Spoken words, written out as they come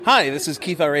Hi, this is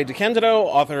Keith R. A. DeCandido,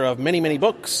 author of many, many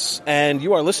books, and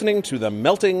you are listening to the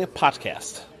Melting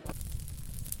Podcast.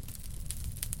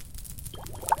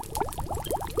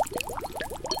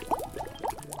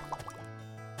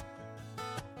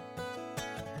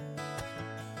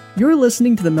 You're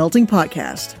listening to the Melting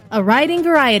Podcast, a writing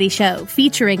variety show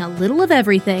featuring a little of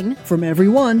everything from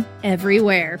everyone,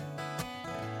 everywhere.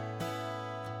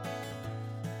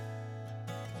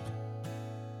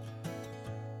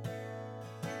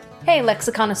 Hey,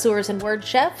 lexiconnoisseurs and word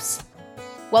chefs.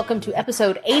 Welcome to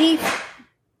episode 80.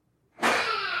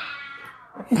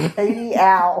 80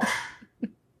 ow.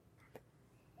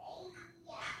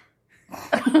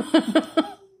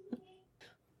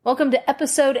 Welcome to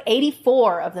episode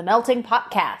 84 of the Melting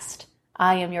Podcast.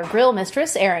 I am your grill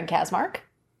mistress, Erin Kazmark.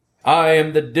 I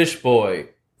am the dish boy,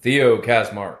 Theo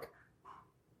Kazmark.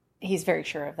 He's very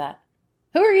sure of that.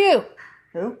 Who are you?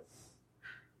 Who?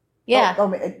 Yeah.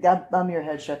 I'm your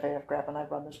head chef, AF Grapp, and I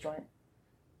run this joint.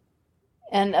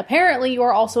 And apparently you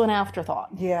are also an afterthought.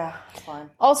 Yeah, it's fine.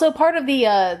 Also, part of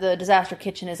the Disaster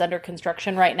Kitchen is under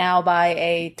construction right now by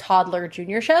a toddler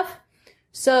junior chef.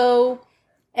 So,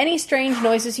 any strange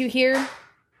noises you hear,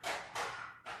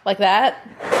 like that's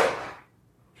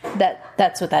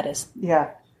what that is.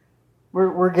 Yeah.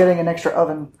 We're getting an extra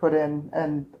oven put in,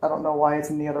 and I don't know why it's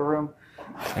in the other room.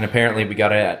 And apparently we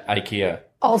got it at IKEA.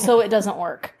 Also, it doesn't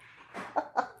work.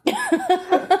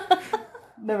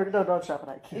 Don't shop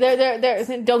at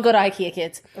IKEA. Don't go to IKEA,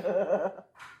 kids.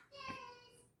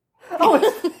 Oh,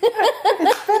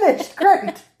 it's finished.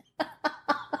 Great.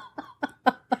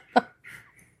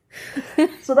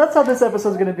 So that's how this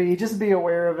episode's going to be. Just be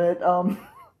aware of it.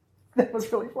 That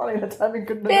was really funny. The timing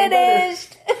couldn't have been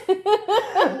Finished.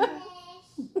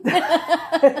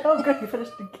 Oh, good. You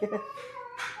finished again.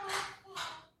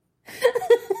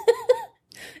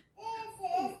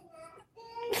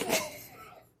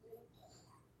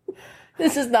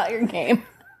 This is not your game.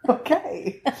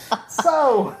 Okay.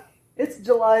 So, it's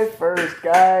July 1st,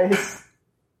 guys.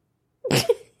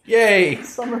 Yay!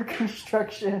 Summer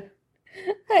construction.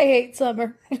 I hate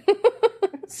summer.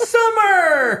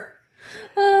 Summer!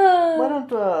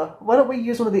 Why don't we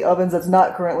use one of the ovens that's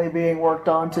not currently being worked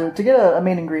on to get a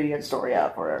main ingredient story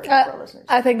out for our listeners?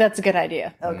 I think that's a good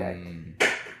idea. Okay.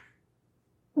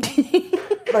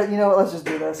 But you know what? Let's just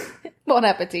do this. Bon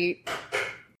appetit.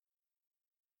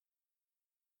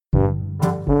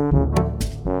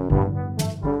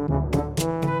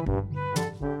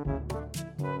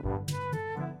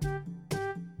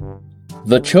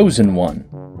 The Chosen One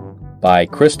by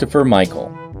Christopher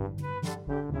Michael.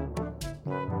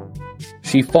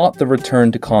 She fought the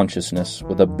return to consciousness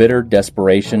with a bitter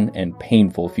desperation and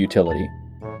painful futility.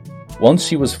 Once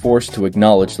she was forced to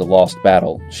acknowledge the lost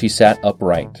battle, she sat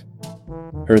upright.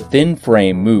 Her thin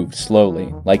frame moved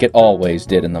slowly, like it always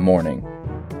did in the morning.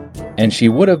 And she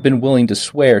would have been willing to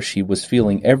swear she was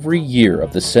feeling every year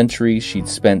of the centuries she'd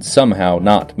spent somehow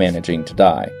not managing to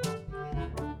die.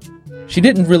 She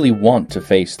didn't really want to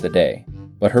face the day,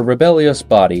 but her rebellious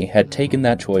body had taken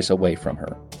that choice away from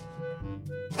her.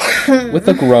 With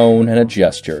a groan and a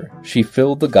gesture, she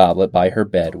filled the goblet by her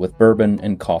bed with bourbon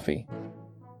and coffee.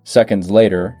 Seconds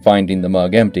later, finding the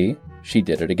mug empty, she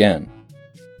did it again.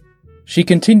 She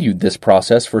continued this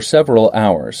process for several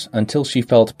hours until she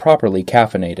felt properly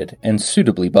caffeinated and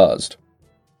suitably buzzed.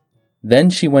 Then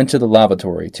she went to the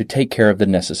lavatory to take care of the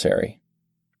necessary.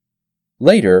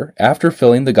 Later, after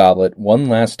filling the goblet one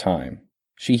last time,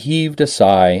 she heaved a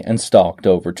sigh and stalked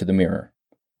over to the mirror.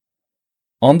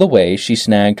 On the way, she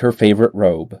snagged her favorite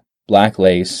robe, black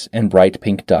lace and bright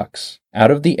pink ducks, out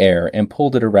of the air and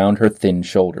pulled it around her thin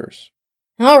shoulders.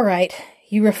 All right,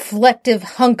 you reflective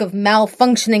hunk of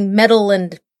malfunctioning metal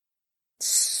and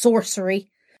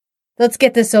sorcery. Let's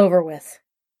get this over with.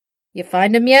 You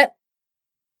find him yet?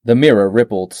 The mirror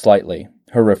rippled slightly,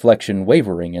 her reflection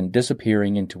wavering and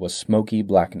disappearing into a smoky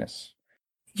blackness.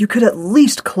 You could at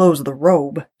least close the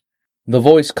robe. The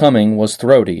voice coming was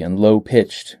throaty and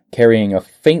low-pitched, carrying a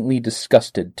faintly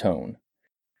disgusted tone.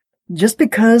 Just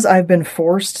because I've been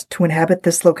forced to inhabit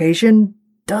this location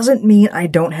doesn't mean I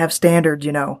don't have standards,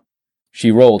 you know.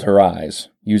 She rolled her eyes,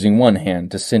 using one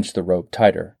hand to cinch the rope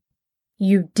tighter.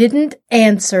 You didn't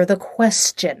answer the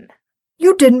question.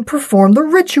 You didn't perform the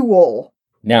ritual.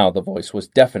 Now the voice was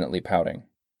definitely pouting.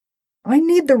 I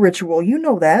need the ritual, you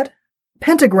know that.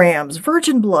 Pentagrams,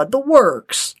 virgin blood, the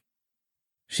works.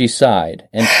 She sighed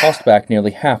and tossed back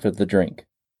nearly half of the drink.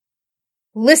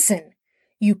 Listen,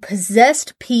 you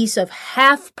possessed piece of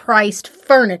half-priced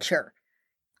furniture.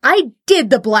 I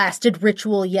did the blasted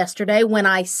ritual yesterday when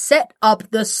I set up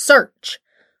the search.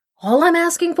 All I'm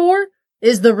asking for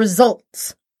is the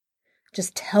results.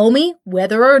 Just tell me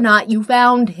whether or not you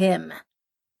found him.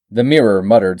 The mirror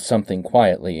muttered something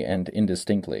quietly and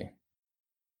indistinctly.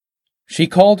 She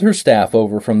called her staff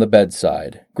over from the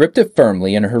bedside, gripped it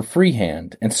firmly in her free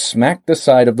hand, and smacked the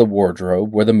side of the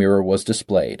wardrobe where the mirror was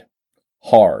displayed.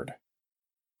 Hard.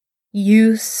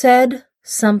 You said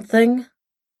something?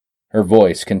 Her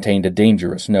voice contained a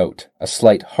dangerous note, a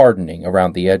slight hardening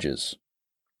around the edges.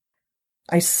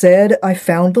 I said I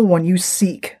found the one you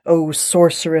seek, O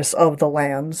sorceress of the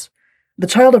lands, the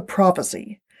child of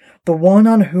prophecy, the one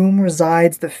on whom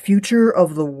resides the future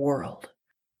of the world,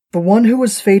 the one who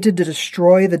was fated to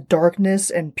destroy the darkness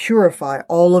and purify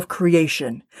all of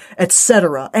creation,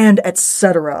 etc.,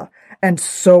 and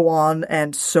so on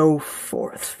and so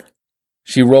forth.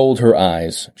 She rolled her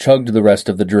eyes, chugged the rest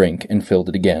of the drink, and filled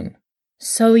it again.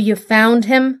 So you found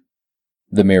him?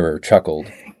 The mirror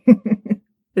chuckled.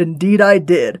 Indeed I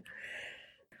did.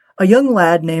 A young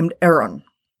lad named Aaron.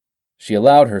 She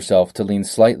allowed herself to lean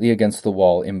slightly against the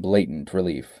wall in blatant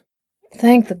relief.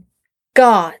 Thank the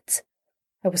gods.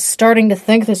 I was starting to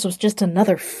think this was just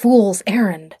another fool's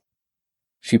errand.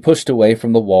 She pushed away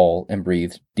from the wall and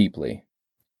breathed deeply.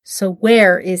 So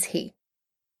where is he?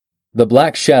 The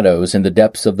black shadows in the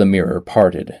depths of the mirror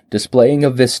parted, displaying a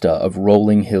vista of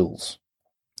rolling hills.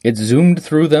 It zoomed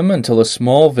through them until a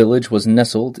small village was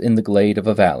nestled in the glade of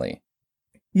a valley.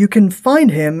 You can find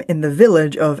him in the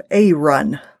village of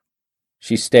Arun.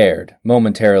 She stared,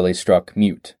 momentarily struck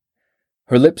mute.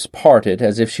 Her lips parted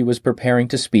as if she was preparing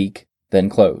to speak, then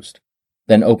closed,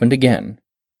 then opened again,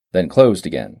 then closed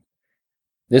again.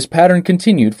 This pattern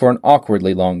continued for an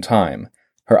awkwardly long time,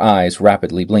 her eyes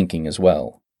rapidly blinking as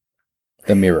well.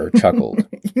 The mirror chuckled.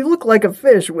 You look like a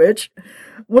fish, witch.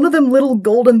 One of them little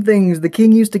golden things the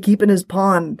king used to keep in his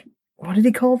pond. What did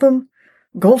he call them?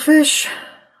 Goldfish?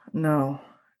 No.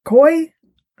 Koi?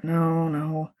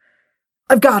 No.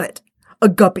 I've got it. A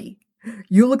guppy.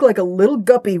 You look like a little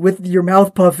guppy with your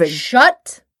mouth puffing.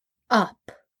 Shut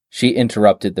up. She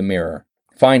interrupted the mirror,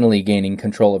 finally gaining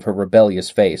control of her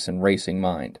rebellious face and racing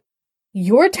mind.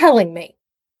 You're telling me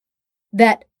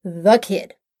that the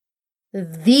kid,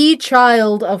 the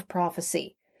child of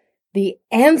prophecy, the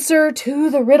answer to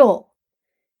the riddle,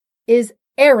 is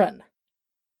Aaron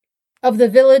of the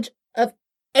village of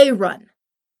Arun.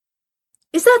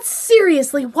 Is that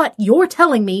seriously what you're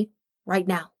telling me right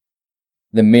now?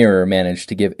 The mirror managed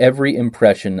to give every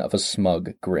impression of a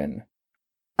smug grin.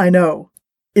 I know.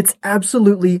 It's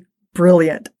absolutely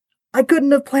brilliant. I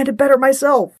couldn't have planned it better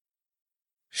myself.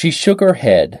 She shook her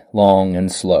head, long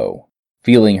and slow,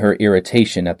 feeling her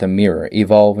irritation at the mirror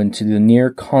evolve into the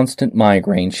near-constant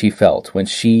migraine she felt when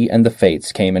she and the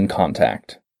Fates came in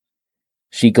contact.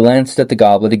 She glanced at the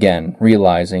goblet again,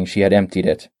 realizing she had emptied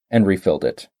it, and refilled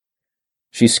it.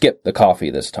 She skipped the coffee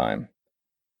this time.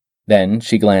 Then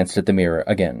she glanced at the mirror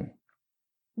again.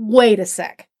 Wait a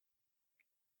sec.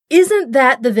 Isn't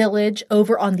that the village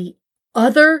over on the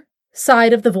other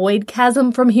side of the void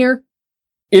chasm from here?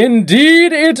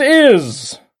 Indeed it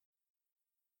is!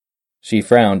 She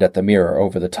frowned at the mirror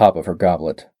over the top of her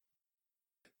goblet.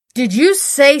 Did you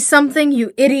say something,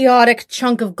 you idiotic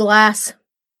chunk of glass?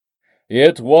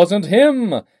 It wasn't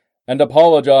him, and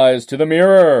apologize to the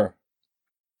mirror.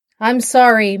 I'm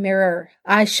sorry, mirror.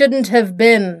 I shouldn't have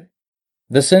been.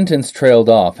 The sentence trailed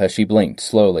off as she blinked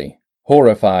slowly,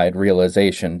 horrified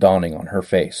realization dawning on her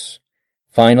face.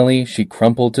 Finally, she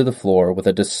crumpled to the floor with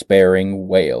a despairing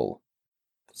wail.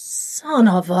 Son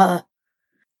of a...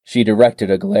 She directed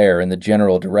a glare in the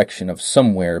general direction of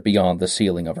somewhere beyond the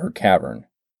ceiling of her cavern.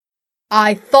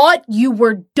 I thought you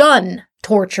were done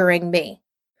torturing me.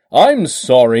 I'm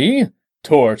sorry.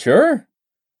 Torture?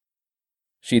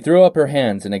 She threw up her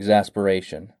hands in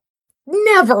exasperation.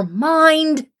 Never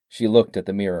mind. She looked at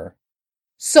the mirror.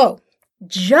 So,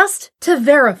 just to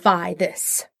verify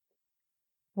this,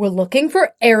 we're looking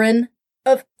for Aaron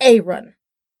of Arun.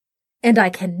 And I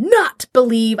cannot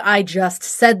believe I just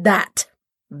said that.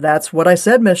 That's what I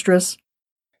said, mistress.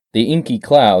 The inky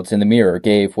clouds in the mirror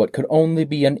gave what could only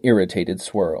be an irritated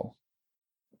swirl.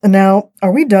 Now,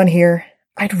 are we done here?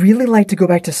 I'd really like to go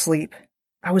back to sleep.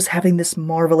 I was having this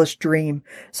marvelous dream.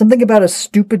 Something about a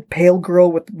stupid pale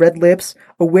girl with red lips,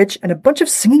 a witch, and a bunch of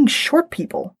singing short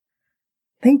people.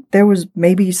 Think there was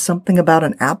maybe something about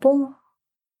an apple?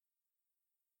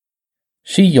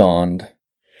 She yawned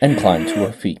and climbed to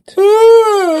her feet.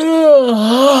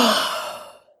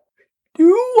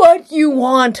 Do what you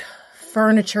want,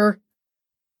 furniture.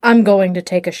 I'm going to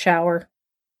take a shower.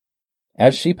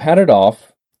 As she padded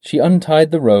off, she untied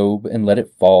the robe and let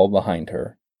it fall behind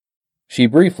her. She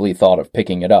briefly thought of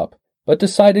picking it up, but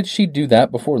decided she'd do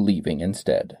that before leaving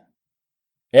instead.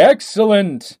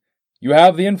 Excellent! You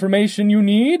have the information you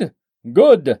need?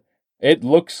 Good. It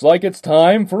looks like it's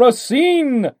time for a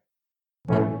scene.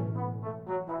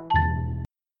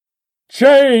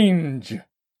 Change!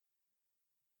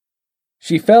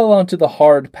 She fell onto the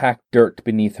hard-packed dirt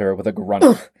beneath her with a grunt.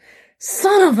 Ugh,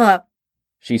 son of a...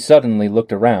 She suddenly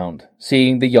looked around,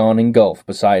 seeing the yawning gulf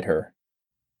beside her.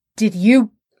 Did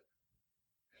you...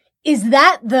 Is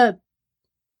that the...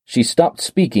 She stopped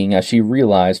speaking as she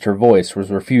realized her voice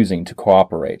was refusing to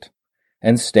cooperate,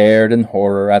 and stared in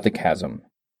horror at the chasm.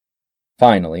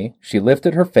 Finally, she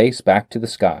lifted her face back to the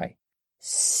sky.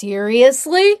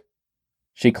 Seriously?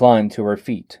 She climbed to her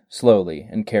feet, slowly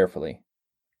and carefully.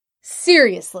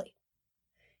 Seriously?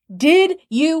 Did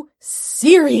you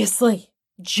seriously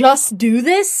just do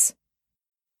this?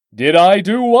 Did I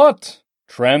do what?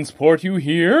 Transport you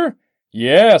here?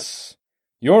 Yes.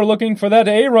 You're looking for that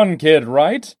Aaron kid,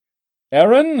 right?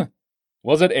 Aaron?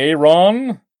 Was it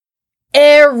Aaron?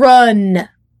 Aaron!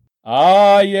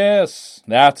 Ah, yes,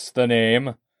 that's the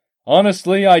name.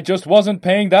 Honestly, I just wasn't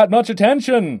paying that much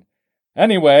attention.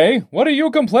 Anyway, what are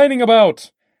you complaining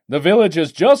about? The village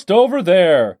is just over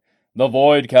there. The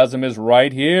void chasm is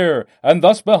right here, and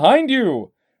thus behind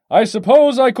you. I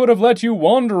suppose I could have let you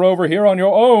wander over here on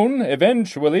your own,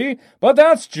 eventually, but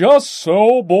that's just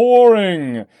so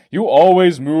boring. You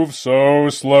always move so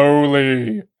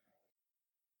slowly.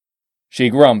 She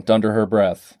grumped under her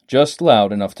breath, just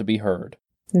loud enough to be heard.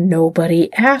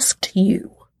 Nobody asked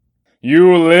you.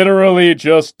 You literally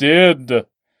just did.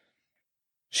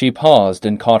 She paused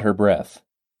and caught her breath.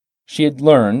 She had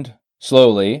learned,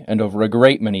 slowly and over a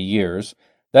great many years,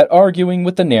 that arguing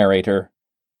with the narrator,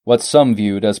 what some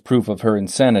viewed as proof of her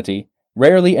insanity,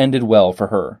 rarely ended well for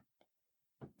her.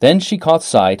 Then she caught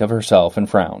sight of herself and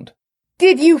frowned.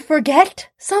 Did you forget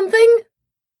something?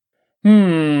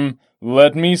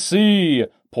 Let me see.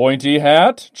 Pointy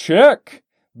hat? Check.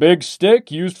 Big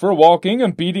stick used for walking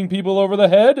and beating people over the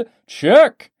head?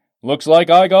 Check. Looks like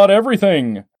I got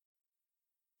everything.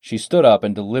 She stood up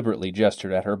and deliberately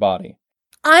gestured at her body.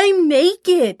 I'm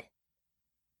naked.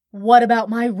 What about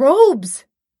my robes?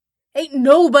 Ain't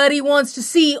nobody wants to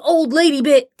see old lady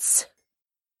bits.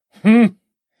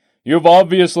 You've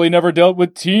obviously never dealt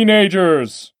with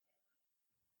teenagers.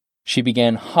 She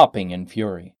began hopping in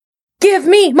fury. Give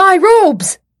me my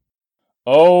robes!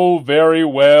 Oh, very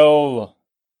well.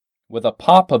 With a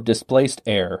pop of displaced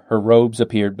air, her robes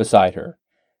appeared beside her.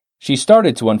 She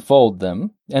started to unfold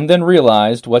them, and then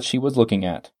realized what she was looking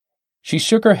at. She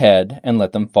shook her head and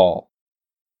let them fall.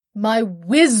 My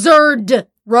wizard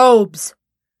robes!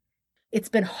 It's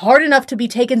been hard enough to be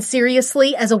taken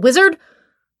seriously as a wizard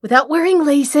without wearing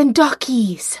lace and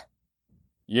duckies.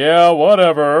 Yeah,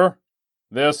 whatever.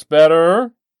 This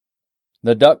better?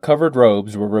 The duck-covered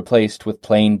robes were replaced with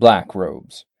plain black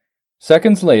robes.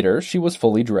 Seconds later, she was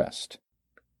fully dressed.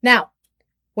 Now,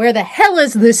 where the hell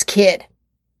is this kid?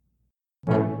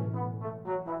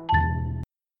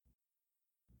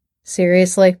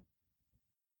 Seriously?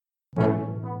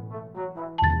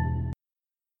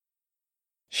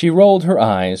 She rolled her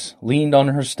eyes, leaned on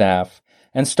her staff,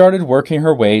 and started working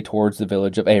her way towards the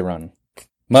village of Aaron,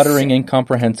 muttering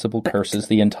incomprehensible curses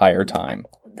the entire time.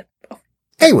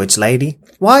 Hey, witch lady,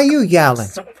 why are you yowling?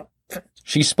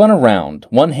 She spun around,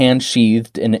 one hand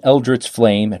sheathed in eldritch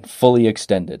flame and fully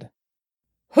extended.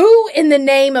 Who in the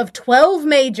name of 12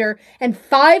 major and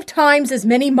 5 times as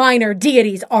many minor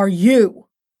deities are you?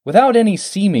 Without any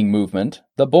seeming movement,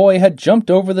 the boy had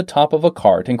jumped over the top of a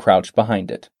cart and crouched behind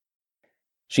it.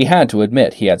 She had to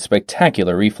admit he had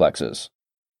spectacular reflexes.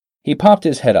 He popped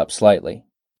his head up slightly.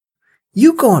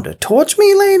 You going to torch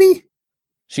me, lady?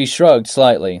 She shrugged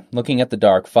slightly, looking at the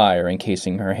dark fire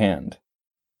encasing her hand.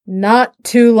 Not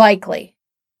too likely.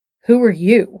 Who are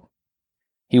you?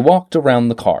 He walked around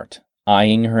the cart,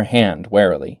 eyeing her hand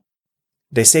warily.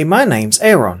 They say my name's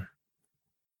Aaron.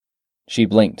 She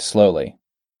blinked slowly.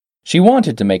 She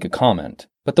wanted to make a comment,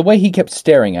 but the way he kept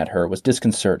staring at her was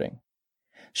disconcerting.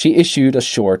 She issued a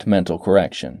short mental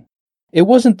correction. It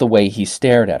wasn't the way he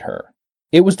stared at her.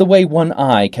 It was the way one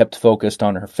eye kept focused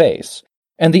on her face,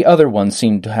 and the other one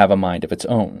seemed to have a mind of its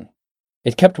own.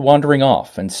 It kept wandering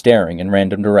off and staring in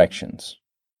random directions.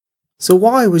 So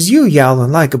why was you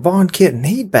yowling like a barn kitten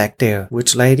heat back there,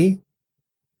 witch lady?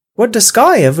 What does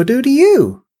sky ever do to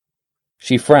you?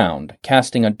 She frowned,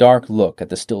 casting a dark look at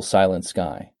the still silent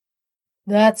sky.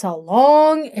 That's a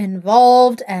long,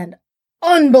 involved, and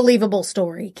unbelievable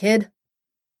story, kid.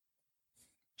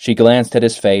 She glanced at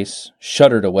his face,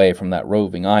 shuddered away from that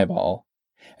roving eyeball,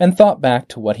 and thought back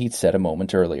to what he'd said a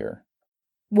moment earlier.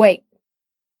 Wait.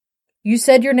 You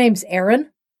said your name's Aaron?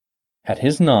 At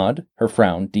his nod, her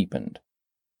frown deepened.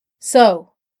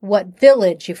 So, What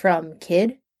village you from,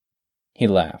 kid? He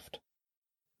laughed.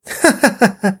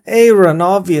 Aaron,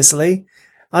 obviously.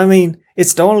 I mean,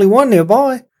 it's the only one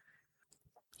nearby.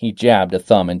 He jabbed a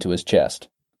thumb into his chest.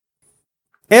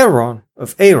 Aaron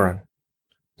of Aaron.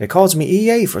 They calls me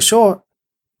EA for short.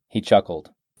 He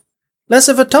chuckled. Less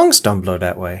of a tongue stumbler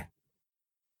that way.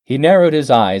 He narrowed his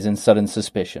eyes in sudden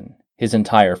suspicion, his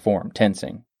entire form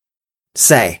tensing.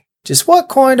 Say, just what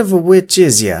kind of a witch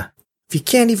is ya, if you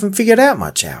can't even figure that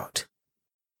much out?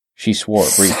 She swore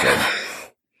briefly.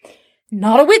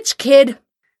 Not a witch, kid.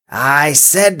 I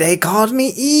said they called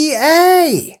me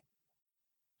EA.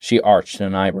 She arched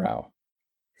an eyebrow.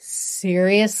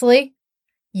 Seriously?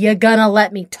 You gonna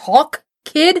let me talk,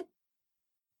 kid?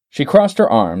 She crossed her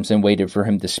arms and waited for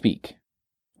him to speak.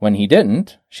 When he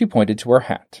didn't, she pointed to her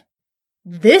hat.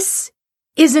 This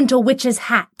isn't a witch's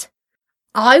hat.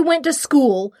 I went to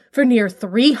school for near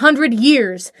 300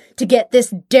 years to get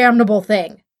this damnable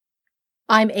thing.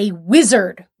 I'm a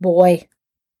wizard, boy.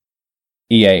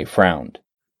 EA frowned.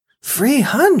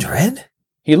 300?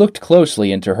 He looked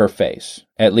closely into her face,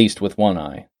 at least with one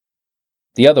eye.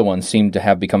 The other one seemed to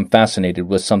have become fascinated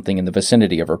with something in the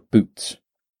vicinity of her boots.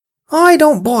 I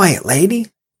don't buy it, lady.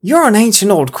 You're an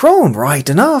ancient old crone, right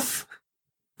enough.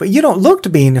 But you don't look to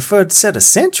be in the third set of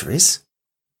centuries.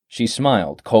 She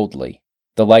smiled coldly,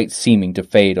 the light seeming to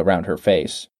fade around her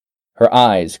face. Her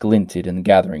eyes glinted in the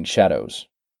gathering shadows.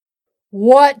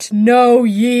 What know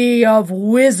ye of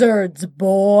wizards,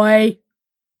 boy?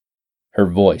 Her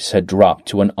voice had dropped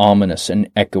to an ominous and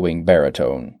echoing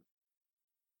baritone.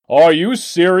 Are you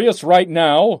serious right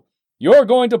now? You're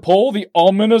going to pull the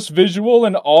ominous visual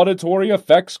and auditory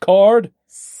effects card?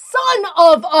 Son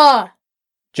of a...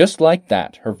 Just like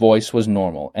that, her voice was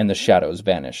normal and the shadows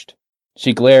vanished.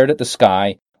 She glared at the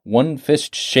sky, one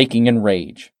fist shaking in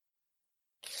rage.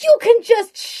 You can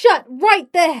just shut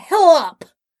right the hell up!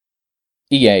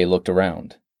 EA looked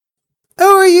around. Who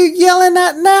are you yelling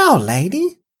at now,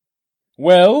 lady?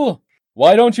 Well,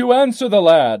 why don't you answer the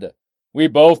lad? We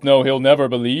both know he'll never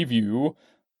believe you,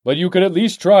 but you could at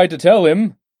least try to tell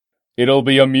him. It'll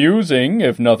be amusing,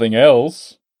 if nothing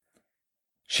else.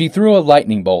 She threw a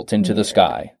lightning bolt into the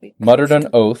sky, muttered an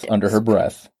oath under her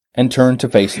breath, and turned to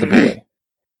face the boy.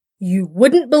 You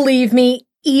wouldn't believe me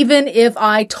even if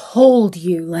I told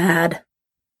you, lad.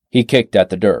 He kicked at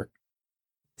the dirt.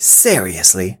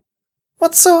 Seriously?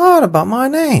 What's so hard about my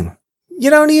name? You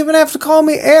don't even have to call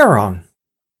me Aaron.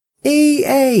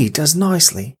 EA does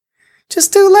nicely.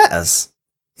 Just 2 letters.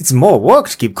 It's more work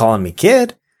to keep calling me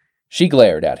kid. She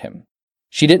glared at him.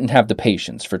 She didn't have the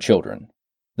patience for children.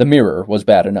 The mirror was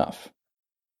bad enough.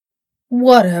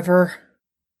 Whatever.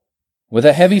 With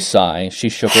a heavy sigh, she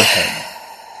shook her head.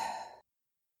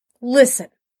 Listen.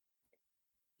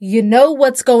 You know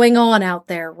what's going on out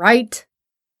there, right?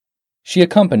 She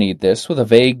accompanied this with a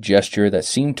vague gesture that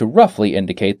seemed to roughly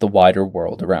indicate the wider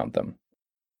world around them.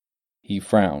 He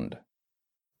frowned.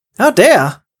 How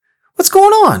dare? What's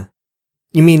going on?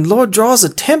 You mean Lord Draw's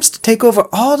attempts to take over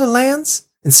all the lands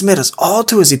and submit us all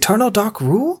to his eternal dark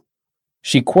rule?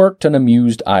 She quirked an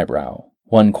amused eyebrow,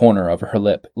 one corner of her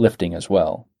lip lifting as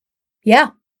well.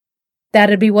 Yeah,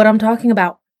 that'd be what I'm talking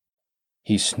about.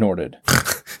 He snorted.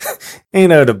 Ain't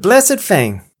know the blessed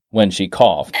thing. When she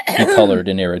coughed, he colored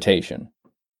in irritation.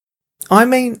 I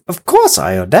mean, of course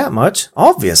I heard that much,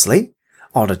 obviously.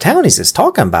 All the townies is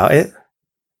talking about it.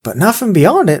 But nothing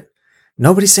beyond it.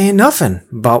 Nobody's saying nothing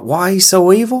about why he's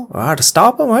so evil, or how to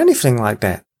stop him, or anything like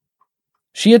that.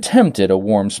 She attempted a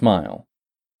warm smile.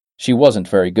 She wasn't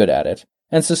very good at it,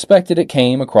 and suspected it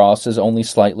came across as only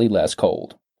slightly less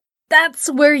cold.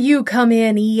 That's where you come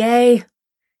in, EA.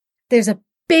 There's a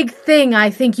big thing I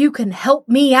think you can help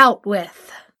me out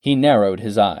with. He narrowed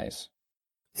his eyes.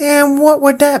 And what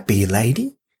would that be,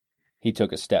 lady? He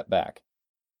took a step back.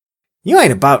 You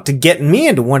ain't about to gettin' me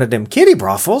into one of them kitty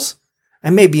brothels. I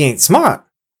maybe ain't smart,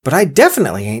 but I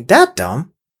definitely ain't that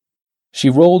dumb. She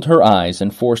rolled her eyes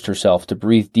and forced herself to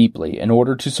breathe deeply in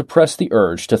order to suppress the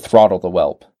urge to throttle the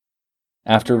whelp.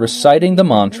 After reciting the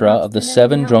mantra of the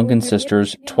 7 drunken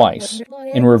sisters twice,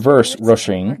 in reverse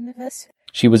rushing,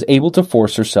 she was able to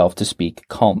force herself to speak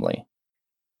calmly.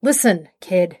 Listen,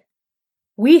 kid.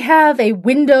 We have a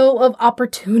window of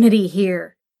opportunity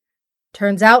here.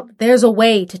 Turns out there's a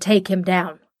way to take him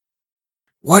down.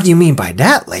 What do you mean by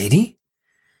that, lady?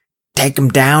 Take him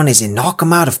down as in knock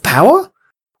him out of power?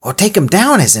 Or take him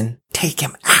down as in take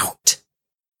him out?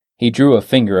 He drew a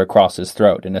finger across his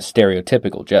throat in a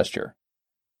stereotypical gesture.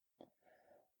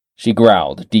 She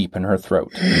growled deep in her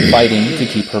throat, fighting to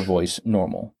keep her voice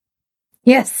normal.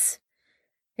 Yes.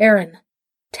 Aaron,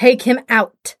 take him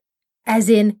out. As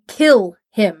in kill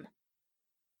him.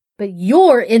 but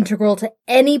you're integral to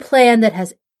any plan that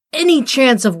has any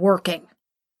chance of working.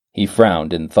 He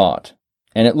frowned in thought,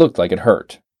 and it looked like it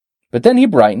hurt. But then he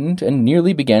brightened and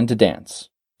nearly began to dance.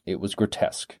 It was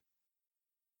grotesque.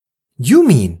 You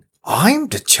mean I'm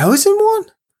the chosen one?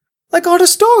 Like all the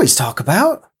stories talk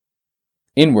about?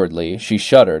 Inwardly, she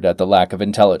shuddered at the lack of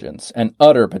intelligence and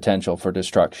utter potential for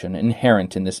destruction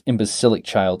inherent in this imbecilic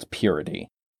child's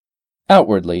purity.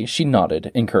 Outwardly, she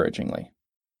nodded encouragingly.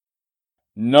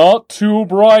 Not too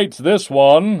bright, this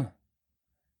one.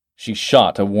 She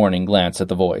shot a warning glance at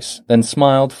the voice, then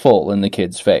smiled full in the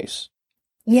kid's face.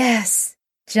 Yes,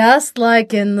 just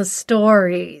like in the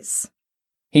stories.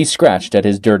 He scratched at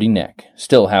his dirty neck,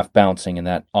 still half bouncing in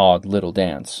that odd little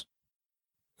dance.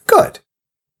 Good.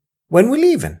 When we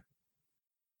leaving?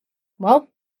 Well,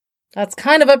 that's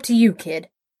kind of up to you, kid.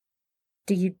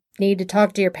 Do you need to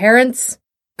talk to your parents?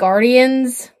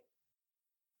 Guardians?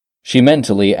 She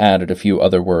mentally added a few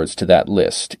other words to that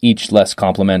list, each less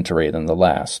complimentary than the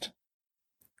last.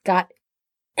 Got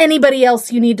anybody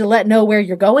else you need to let know where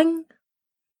you're going?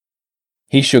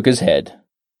 He shook his head.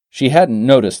 She hadn't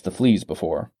noticed the fleas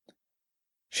before.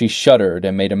 She shuddered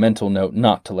and made a mental note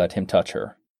not to let him touch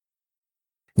her.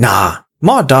 Nah,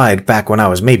 Ma died back when I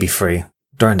was maybe 3,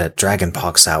 during that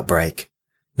dragonpox outbreak.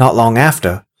 Not long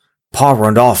after, Pa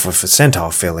run off with a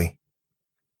centaur filly.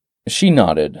 She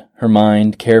nodded, her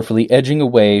mind carefully edging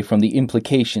away from the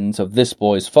implications of this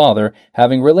boy's father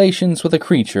having relations with a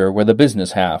creature where the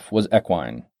business half was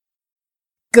equine.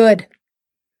 Good.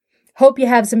 Hope you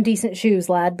have some decent shoes,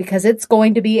 lad, because it's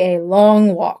going to be a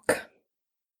long walk.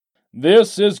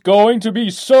 This is going to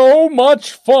be so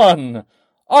much fun!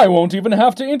 I won't even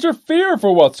have to interfere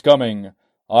for what's coming.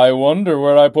 I wonder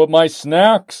where I put my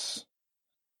snacks.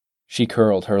 She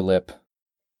curled her lip.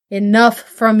 Enough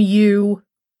from you.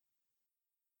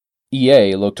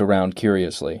 EA looked around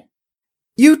curiously.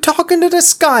 You talking to the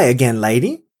sky again,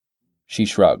 lady? She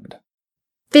shrugged.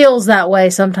 Feels that way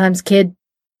sometimes, kid.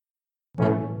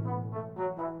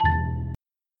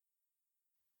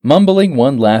 Mumbling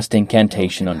one last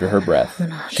incantation under her breath,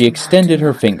 she extended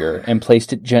her finger and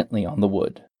placed it gently on the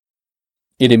wood.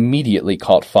 It immediately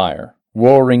caught fire,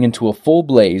 roaring into a full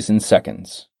blaze in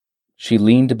seconds. She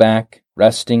leaned back,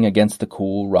 resting against the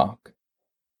cool rock.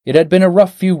 It had been a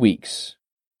rough few weeks.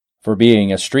 For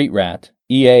being a street rat,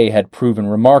 EA had proven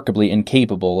remarkably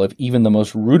incapable of even the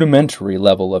most rudimentary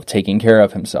level of taking care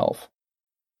of himself.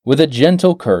 With a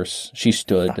gentle curse, she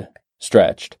stood,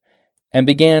 stretched, and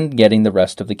began getting the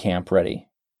rest of the camp ready.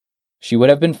 She would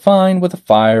have been fine with a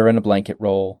fire and a blanket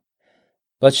roll,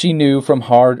 but she knew from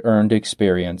hard-earned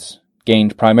experience,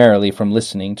 gained primarily from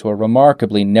listening to a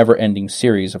remarkably never-ending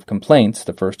series of complaints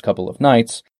the first couple of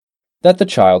nights, that the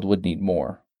child would need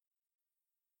more.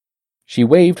 She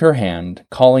waved her hand,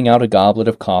 calling out a goblet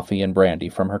of coffee and brandy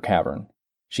from her cavern.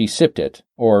 She sipped it,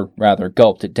 or rather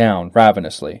gulped it down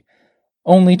ravenously,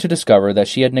 only to discover that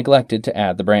she had neglected to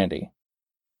add the brandy.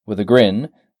 With a grin,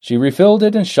 she refilled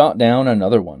it and shot down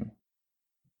another one.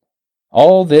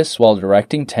 All this while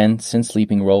directing tents and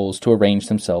sleeping rolls to arrange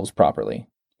themselves properly.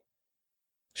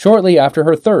 Shortly after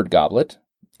her third goblet,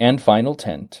 and final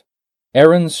tent,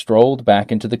 Aaron strolled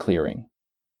back into the clearing.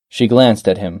 She glanced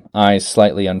at him, eyes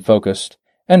slightly unfocused,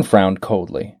 and frowned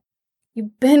coldly.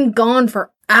 You've been gone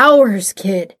for hours,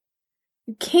 kid.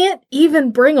 You can't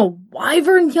even bring a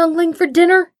wyvern youngling for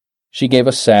dinner? She gave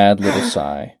a sad little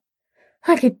sigh.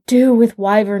 I could do with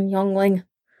wyvern youngling.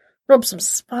 Rub some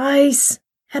spice,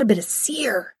 add a bit of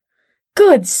sear.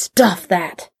 Good stuff,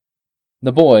 that.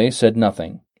 The boy said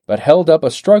nothing, but held up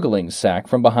a struggling sack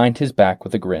from behind his back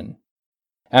with a grin.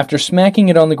 After smacking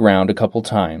it on the ground a couple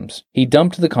times, he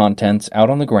dumped the contents out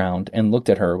on the ground and looked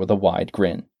at her with a wide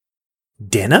grin.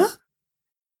 Dinner?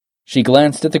 She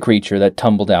glanced at the creature that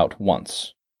tumbled out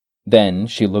once. Then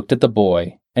she looked at the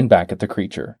boy and back at the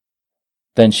creature.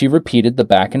 Then she repeated the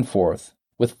back and forth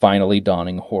with finally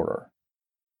dawning horror.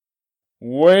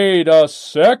 Wait a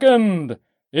second!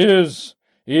 Is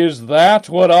that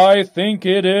what I think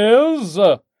it is?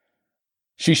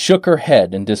 She shook her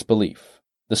head in disbelief.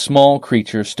 The small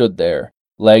creature stood there,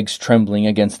 legs trembling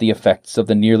against the effects of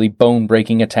the nearly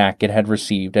bone-breaking attack it had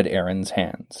received at Aaron's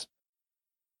hands.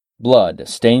 Blood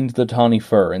stained the tawny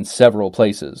fur in several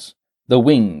places. The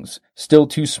wings, still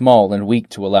too small and weak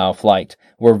to allow flight,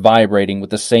 were vibrating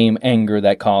with the same anger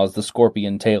that caused the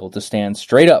scorpion tail to stand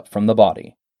straight up from the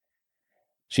body.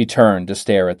 She turned to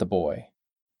stare at the boy.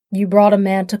 You brought a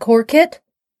manticore kit?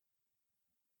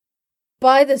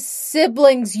 By the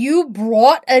siblings, you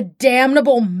brought a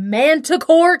damnable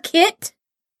manticore kit?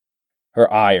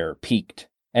 Her ire peaked,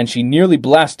 and she nearly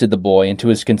blasted the boy into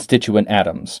his constituent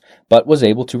atoms, but was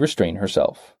able to restrain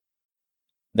herself.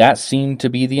 That seemed to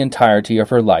be the entirety of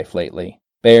her life lately,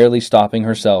 barely stopping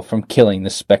herself from killing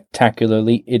this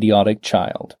spectacularly idiotic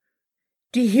child.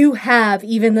 Do you have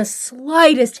even the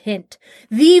slightest hint,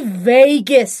 the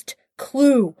vaguest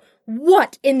clue,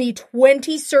 what in the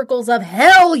 20 circles of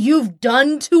hell you've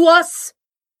done to us?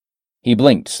 He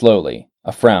blinked slowly,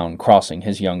 a frown crossing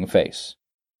his young face.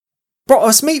 Brought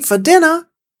us meat for dinner.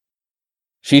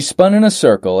 She spun in a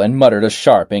circle and muttered a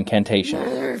sharp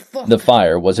incantation. The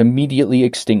fire was immediately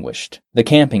extinguished, the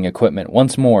camping equipment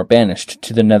once more banished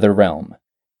to the nether realm.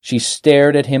 She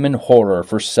stared at him in horror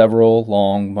for several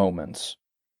long moments.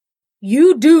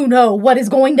 You do know what is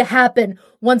going to happen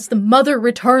once the mother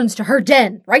returns to her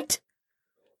den, right?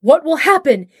 What will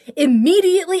happen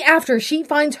immediately after she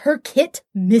finds her kit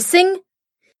missing?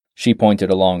 She pointed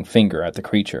a long finger at the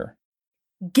creature.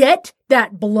 Get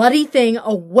that bloody thing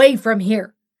away from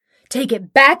here. Take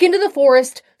it back into the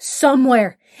forest,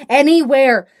 somewhere,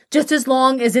 anywhere, just as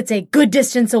long as it's a good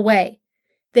distance away.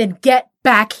 Then get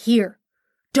back here.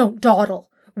 Don't dawdle.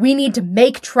 We need to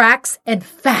make tracks and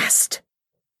fast.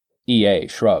 EA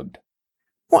shrugged.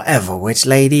 Whatever, witch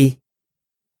lady.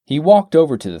 He walked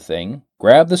over to the thing,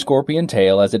 grabbed the scorpion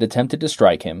tail as it attempted to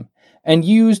strike him, and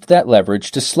used that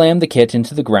leverage to slam the kit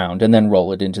into the ground and then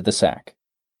roll it into the sack.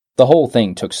 The whole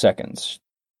thing took seconds.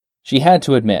 She had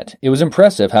to admit, it was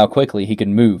impressive how quickly he could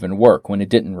move and work when it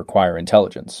didn't require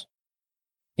intelligence.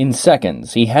 In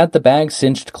seconds, he had the bag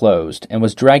cinched closed and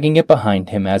was dragging it behind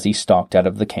him as he stalked out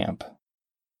of the camp.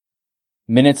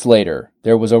 Minutes later,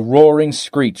 there was a roaring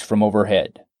screech from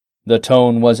overhead. The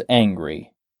tone was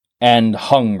angry, and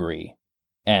hungry,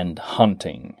 and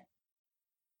hunting.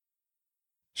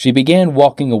 She began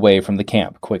walking away from the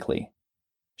camp quickly.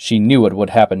 She knew what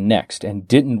would happen next and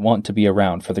didn't want to be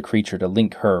around for the creature to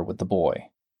link her with the boy.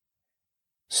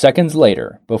 Seconds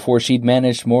later, before she'd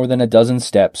managed more than a dozen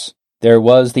steps, there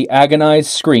was the agonized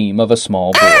scream of a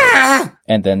small boy,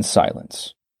 and then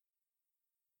silence.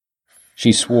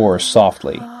 She swore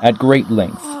softly, at great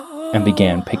length, and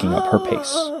began picking up her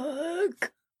pace.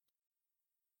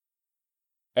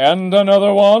 And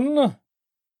another one.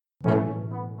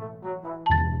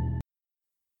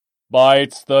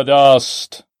 Bites the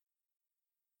dust.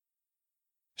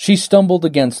 She stumbled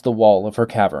against the wall of her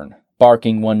cavern,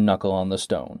 barking one knuckle on the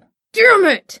stone. Damn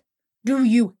it! Do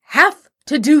you have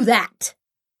to do that?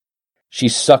 She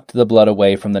sucked the blood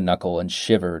away from the knuckle and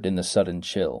shivered in the sudden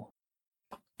chill.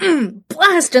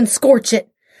 Blast and scorch it!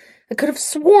 I could have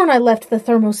sworn I left the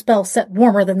thermospell set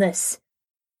warmer than this.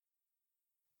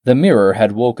 The mirror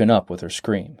had woken up with her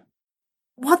scream.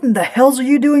 What in the hells are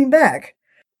you doing back?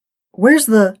 Where's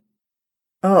the...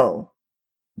 Oh.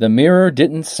 The mirror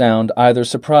didn't sound either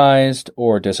surprised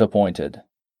or disappointed.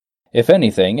 If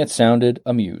anything, it sounded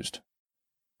amused.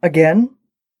 Again?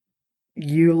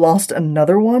 You lost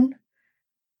another one?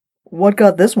 What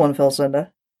got this one,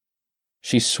 Felcinda?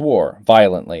 She swore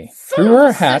violently, threw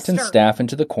her hat and staff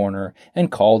into the corner,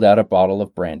 and called out a bottle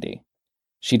of brandy.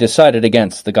 She decided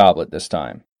against the goblet this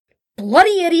time.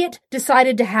 Bloody idiot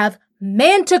decided to have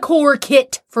Manticore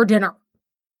kit for dinner.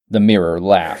 The mirror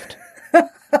laughed.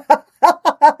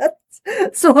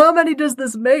 So how many does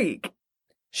this make?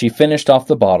 She finished off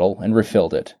the bottle and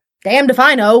refilled it. Damned if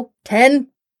I know. 10?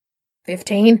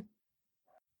 15?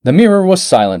 The mirror was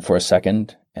silent for a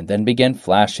second, and then began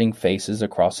flashing faces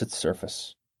across its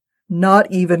surface.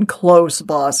 Not even close,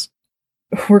 boss.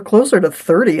 We're closer to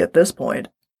 30 at this point.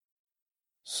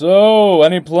 So,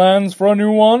 any plans for a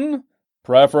new one?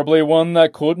 Preferably one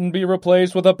that couldn't be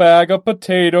replaced with a bag of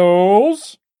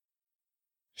potatoes?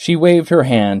 She waved her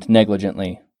hand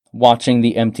negligently, watching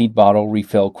the emptied bottle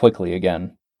refill quickly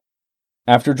again.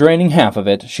 After draining half of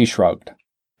it, she shrugged.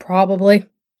 Probably.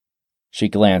 She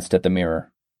glanced at the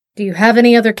mirror. Do you have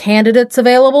any other candidates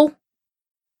available?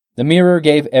 The mirror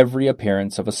gave every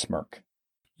appearance of a smirk.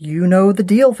 You know the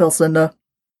deal, Felcinda.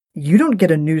 You don't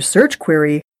get a new search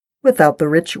query without the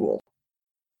ritual.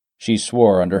 She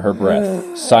swore under her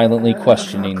breath, silently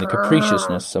questioning the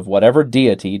capriciousness of whatever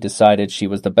deity decided she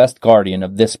was the best guardian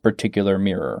of this particular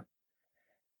mirror.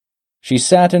 She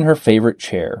sat in her favorite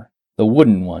chair, the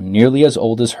wooden one nearly as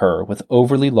old as her, with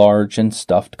overly large and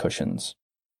stuffed cushions.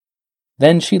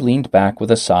 Then she leaned back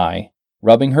with a sigh,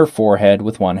 rubbing her forehead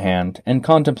with one hand and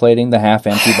contemplating the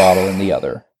half-empty bottle in the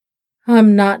other.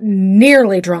 I'm not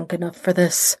nearly drunk enough for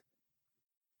this.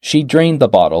 She drained the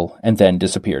bottle and then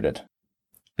disappeared it.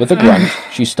 With a grunt,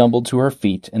 she stumbled to her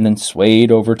feet and then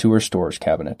swayed over to her storage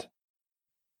cabinet.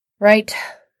 Right.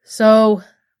 So,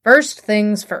 first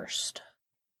things first.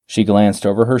 She glanced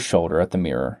over her shoulder at the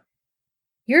mirror.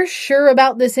 You're sure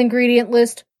about this ingredient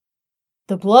list?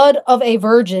 The blood of a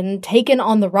virgin taken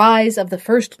on the rise of the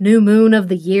first new moon of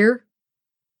the year?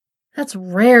 That's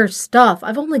rare stuff.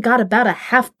 I've only got about a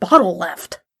half bottle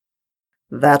left.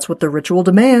 That's what the ritual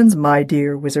demands, my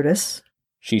dear wizardess.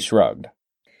 She shrugged.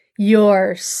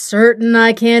 You're certain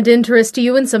I can't interest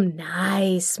you in some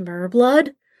nice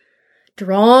merblood?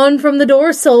 Drawn from the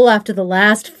dorsal after the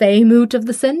last Feymoot of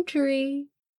the century.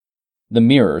 The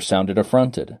mirror sounded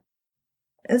affronted.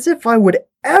 As if I would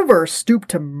ever stoop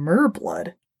to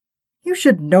merblood. You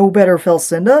should know better,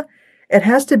 Felcinda. It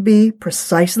has to be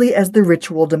precisely as the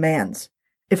ritual demands.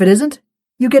 If it isn't,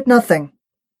 you get nothing.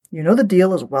 You know the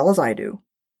deal as well as I do.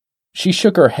 She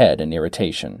shook her head in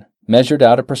irritation, measured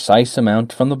out a precise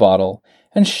amount from the bottle,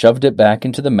 and shoved it back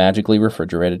into the magically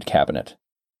refrigerated cabinet.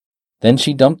 Then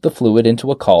she dumped the fluid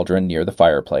into a cauldron near the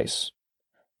fireplace.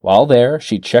 While there,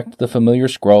 she checked the familiar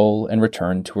scroll and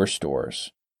returned to her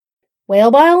stores.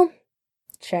 Whale bile?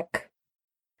 Check.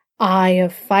 Eye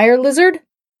of fire lizard?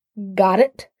 Got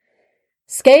it.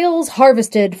 Scales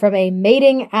harvested from a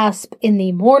mating asp in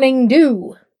the morning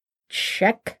dew.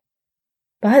 Check.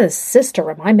 By the sister,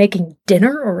 am I making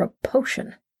dinner or a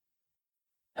potion?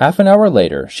 Half an hour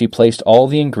later, she placed all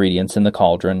the ingredients in the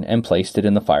cauldron and placed it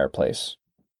in the fireplace.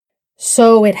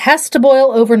 So it has to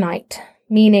boil overnight,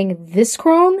 meaning this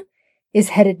crone is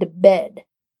headed to bed.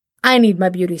 I need my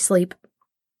beauty sleep.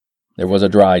 There was a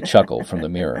dry chuckle from the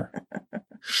mirror.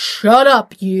 Shut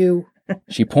up, you.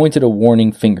 She pointed a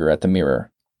warning finger at the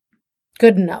mirror.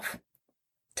 Good enough.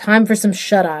 Time for some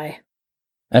shut-eye.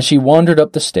 As she wandered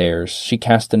up the stairs, she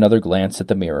cast another glance at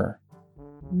the mirror.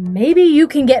 Maybe you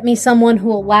can get me someone who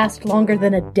will last longer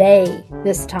than a day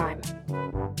this time.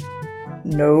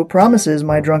 No promises,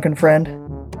 my drunken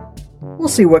friend. We'll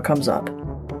see what comes up.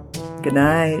 Good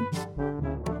night.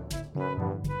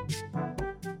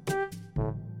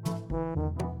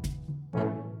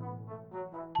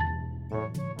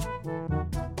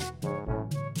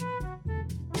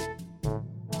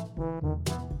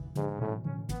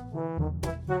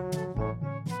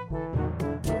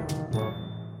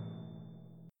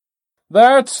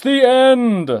 That's the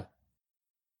end!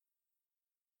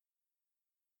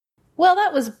 Well,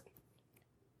 that was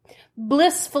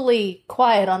blissfully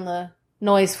quiet on the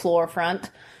noise floor front.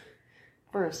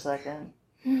 For a second.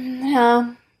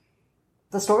 Yeah.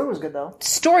 The story was good, though.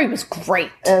 Story was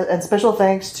great. And special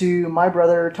thanks to my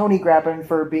brother, Tony Grappin,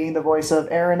 for being the voice of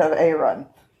Aaron of A-Run.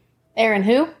 Aaron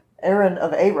who? Aaron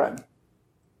of A-Run.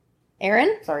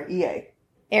 Aaron? Sorry, EA.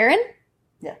 Aaron?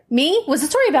 Yeah. Me? Was the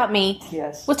story about me?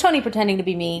 Yes. Was Tony pretending to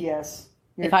be me? Yes.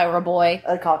 If I were a boy?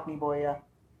 A Cockney boy, yeah.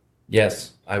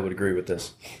 Yes, I would agree with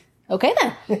this. Okay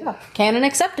then. Yeah. Canon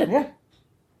accepted. Yeah.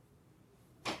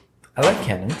 I like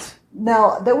cannons.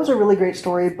 Now, that was a really great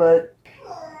story, but...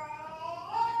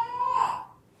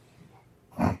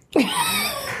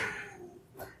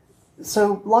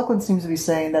 So, Lachlan seems to be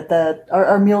saying that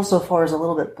our meal so far is a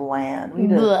little bit bland. We need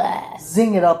to Bleh.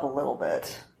 zing it up a little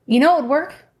bit. You know what would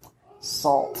work?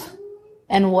 Salt.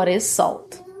 And what is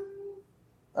salt?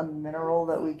 A mineral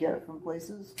that we get from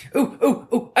places.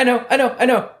 Ooh, I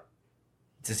know.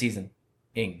 It's a seasoning.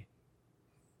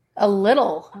 A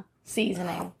little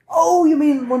seasoning. Oh, you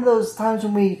mean one of those times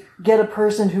when we get a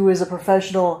person who is a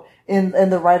professional in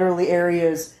the writerly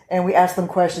areas and we ask them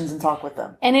questions and talk with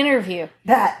them? An interview.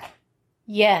 That.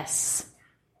 Yes.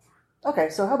 Okay,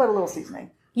 so how about a little seasoning?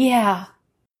 Yeah.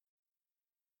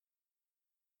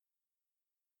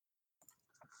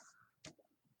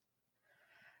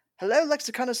 Hello,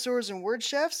 lexiconnoisseurs and word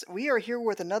chefs. We are here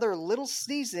with another little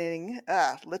seasoning,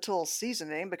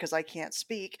 because I can't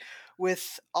speak,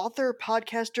 with author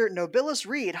podcaster Nobilis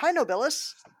Reed. Hi,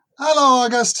 Nobilis. Hello,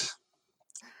 August.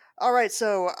 All right,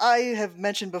 so I have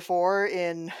mentioned before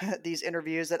in these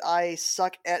interviews that I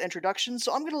suck at introductions,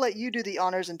 so I'm going to let you do the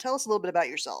honors and tell us a little bit about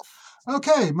yourself.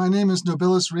 Okay, my name is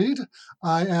Nobilis Reed.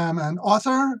 I am an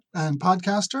author and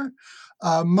podcaster.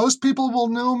 Most people will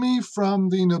know me from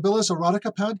the Nobilis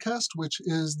Erotica podcast, which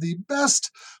is the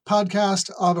best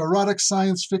podcast of erotic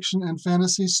science fiction and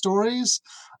fantasy stories.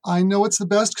 I know it's the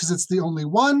best because it's the only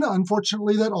one.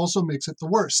 Unfortunately, that also makes it the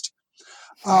worst.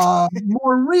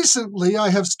 More recently, I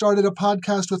have started a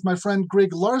podcast with my friend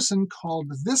Greg Larson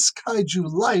called This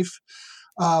Kaiju Life,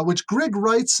 which Greg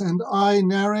writes and I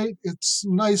narrate. It's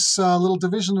a nice little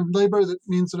division of labor that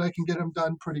means that I can get them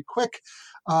done pretty quick.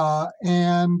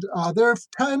 And they're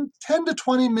 10 to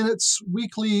 20 minutes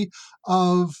weekly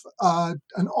of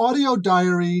an audio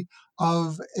diary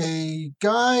of a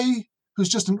guy who's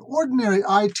just an ordinary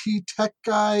IT tech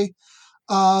guy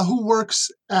who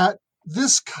works at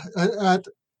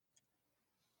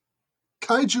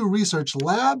Kaiju Research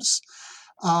Labs,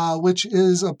 which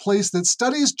is a place that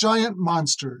studies giant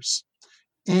monsters.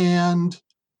 And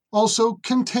also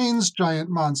contains giant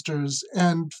monsters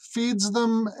and feeds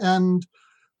them and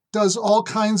does all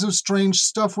kinds of strange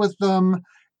stuff with them.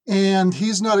 And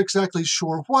he's not exactly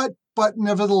sure what, but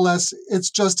nevertheless, it's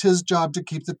just his job to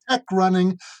keep the tech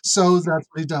running. So that's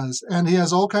what he does. And he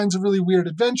has all kinds of really weird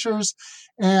adventures.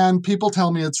 And people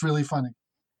tell me it's really funny.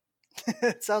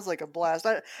 It sounds like a blast.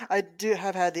 I do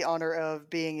have had the honor of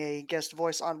being a guest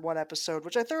voice on one episode,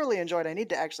 which I thoroughly enjoyed. I need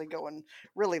to actually go and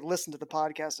really listen to the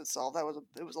podcast itself. It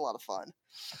was a lot of fun.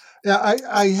 Yeah,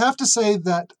 I have to say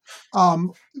that a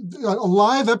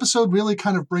live episode really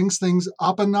kind of brings things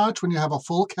up a notch when you have a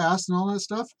full cast and all that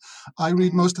stuff. I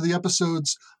read most of the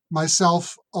episodes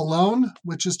myself alone,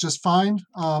 which is just fine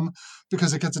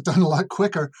because it gets it done a lot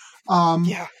quicker.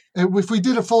 Yeah. If we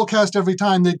did a full cast every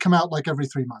time, they'd come out like every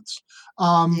 3 months.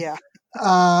 Yeah.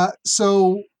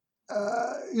 So,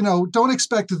 don't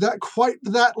expect that quite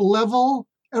that level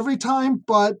every time,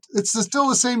 but it's still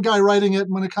the same guy writing it.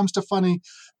 And when it comes to funny,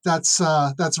 that's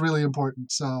really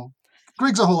important. So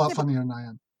Grig's a whole lot funnier than I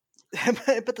am.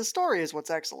 But the story is what's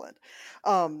excellent.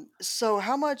 So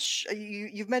how much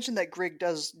you've mentioned that Grig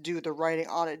does do the writing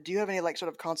on it. Do you have any like sort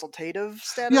of consultative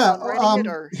status on writing it,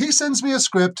 or he sends me a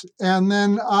script and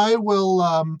then I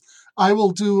will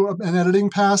do an editing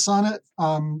pass on it.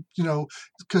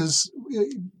 Because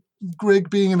Grig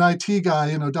being an IT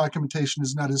guy, documentation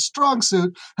is not his strong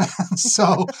suit.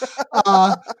 So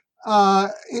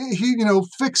he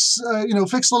fix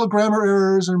little grammar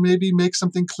errors, or maybe make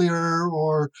something clearer,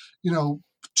 or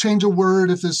change a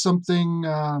word if there's something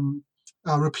a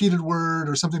repeated word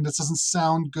or something that doesn't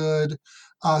sound good.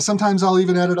 Sometimes I'll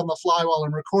even edit on the fly while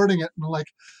I'm recording it, and like,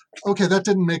 okay, that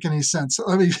didn't make any sense.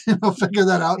 Let me figure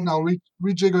that out, and I'll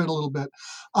rejigger it a little bit.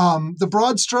 The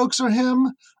broad strokes are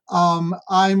him.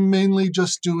 I'm mainly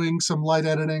just doing some light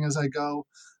editing as I go.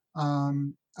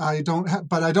 I don't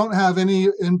have any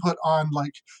input on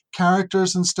like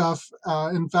characters and stuff.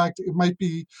 In fact, it might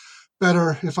be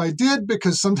better if I did,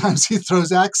 because sometimes he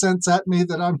throws accents at me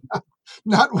that I'm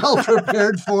not well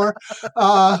prepared for.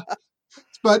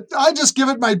 But I just give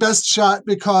it my best shot,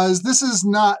 because this is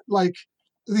not like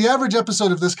the average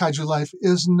episode of This Kaiju Life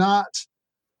is not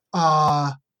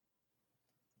a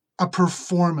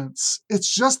performance.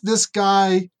 It's just this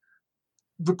guy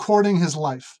recording his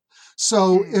life.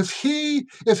 So if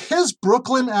his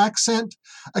Brooklyn accent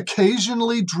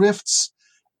occasionally drifts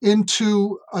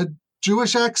into a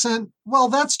Jewish accent, well,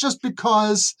 that's just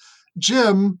because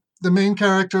Jim, the main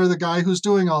character, the guy who's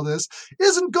doing all this,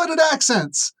 isn't good at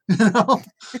accents, So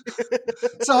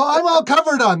I'm all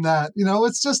covered on that.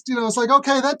 It's just, it's like,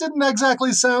 okay, that didn't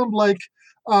exactly sound like,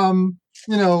 a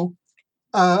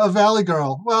Valley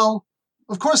Girl. Well,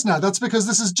 of course not. That's because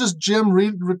this is just Jim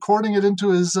recording it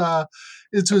into his PDA,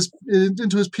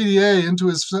 into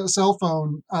his cell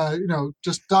phone,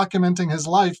 just documenting his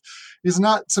life. He's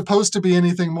not supposed to be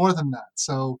anything more than that.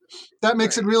 So that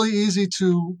makes it really easy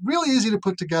to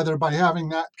put together by having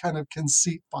that kind of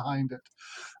conceit behind it.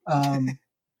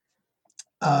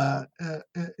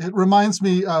 It reminds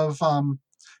me of, and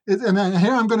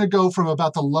here I'm going to go from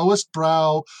about the lowest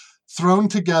brow, thrown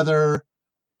together,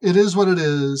 it is what it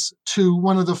is, to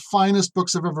one of the finest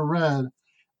books I've ever read.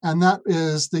 And that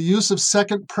is the use of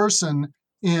second person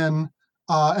in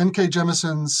N.K.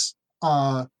 Jemison's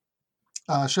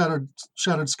Shattered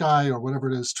Sky, or whatever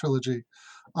it is, trilogy,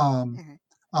 Broken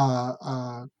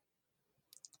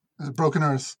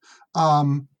Earth.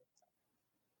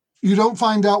 You don't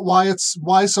find out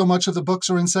why so much of the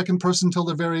books are in second person till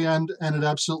the very end, and it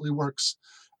absolutely works.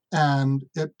 And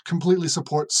it completely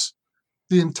supports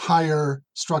the entire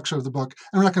structure of the book.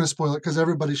 And I'm not going to spoil it because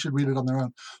everybody should read it on their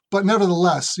own. But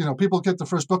nevertheless, people get the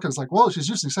first book and it's like, whoa, she's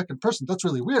using second person. That's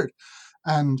really weird.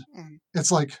 And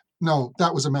it's like, no,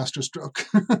 that was a master stroke.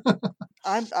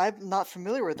 I'm not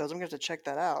familiar with those. I'm going to have to check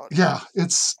that out. Yeah,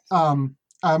 it's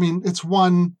it's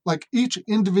one, like each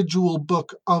individual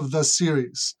book of the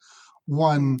series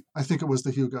won, I think it was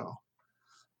the Hugo.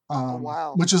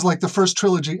 Wow. Which is like the first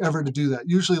trilogy ever to do that.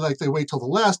 Usually like they wait till the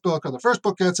last book or the first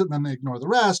book gets it and then they ignore the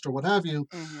rest or what have you.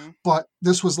 But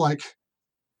this was like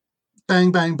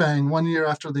bang, bang, bang, 1 year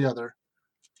after the other.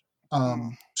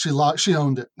 She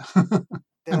owned it.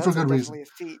 And for good reason. A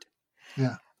feat.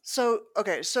 Yeah. So,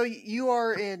 okay. So you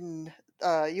are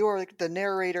the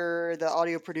narrator, the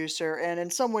audio producer, and in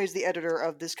some ways the editor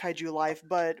of This Kaiju Life,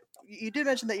 but you did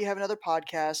mention that you have another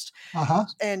podcast,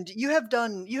 and you have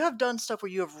done stuff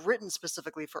where you have written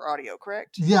specifically for audio,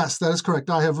 correct? Yes, that is correct.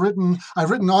 I've written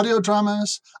audio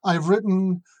dramas. I've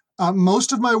written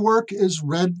most of my work is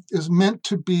meant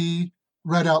to be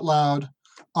read out loud.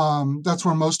 That's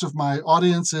where most of my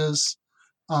audience is.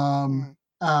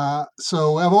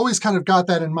 So I've always kind of got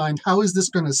that in mind. How is this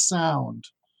going to sound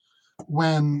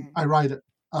when I write it?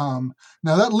 Now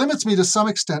that limits me to some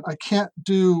extent. I can't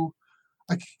do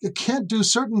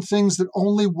certain things that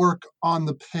only work on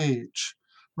the page,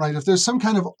 right? If there's some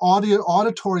kind of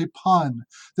auditory pun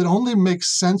that only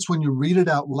makes sense when you read it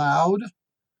out loud,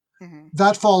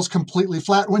 that falls completely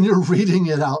flat when you're reading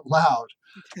it out loud,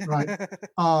 right?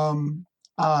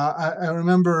 I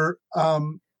remember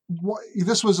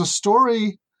this was a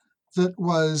story that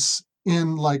was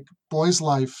in like Boy's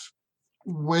Life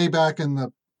way back in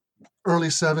the early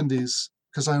 70s,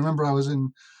 because I remember I was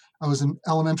in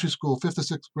elementary school, 5th or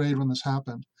 6th grade when this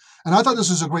happened. And I thought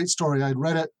this was a great story. I'd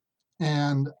read it,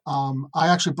 and I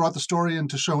actually brought the story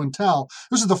into show and tell.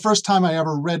 This is the first time I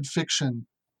ever read fiction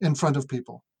in front of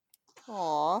people.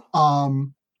 Aww.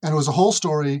 And it was a whole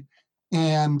story.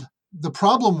 And the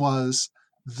problem was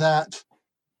that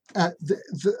at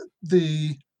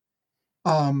it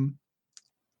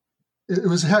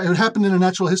happened in a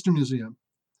natural history museum.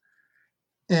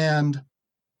 And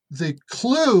the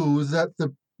clue that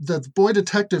the boy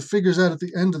detective figures out at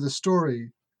the end of the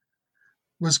story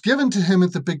was given to him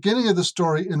at the beginning of the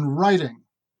story in writing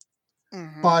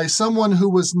by someone who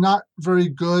was not very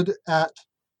good at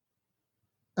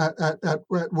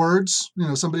words,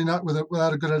 somebody not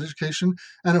without a good education,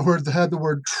 and a word that had the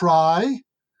word try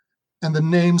and the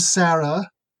name Sarah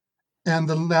and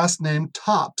the last name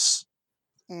Tops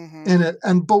in it.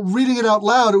 But reading it out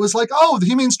loud, it was like, oh,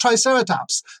 he means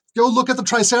Triceratops. Go look at the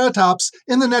Triceratops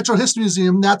in the Natural History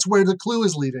Museum. That's where the clue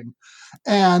is leading.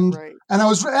 And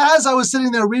as I was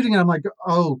sitting there reading it, I'm like,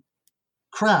 oh,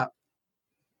 crap.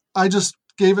 I just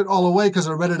gave it all away because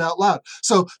I read it out loud.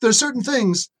 So there's certain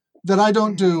things that I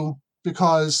don't do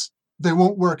because they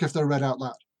won't work if they're read out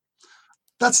loud.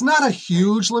 That's not a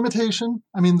huge limitation.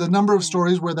 I mean, the number of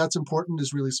stories where that's important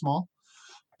is really small.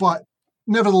 But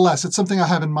nevertheless, it's something I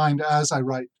have in mind as I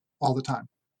write all the time.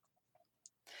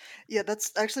 Yeah,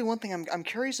 that's actually one thing I'm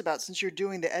curious about, since you're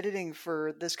doing the editing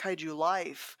for this Kaiju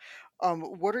Life.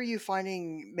 What are you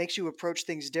finding makes you approach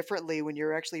things differently when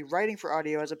you're actually writing for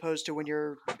audio as opposed to when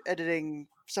you're editing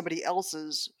somebody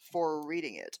else's for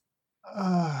reading it?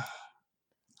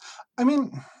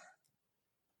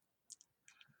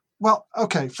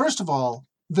 Okay. First of all,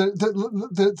 I'm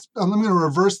going to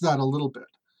reverse that a little bit,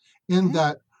 in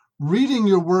that reading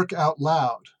your work out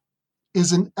loud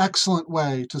is an excellent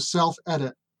way to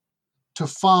self-edit, to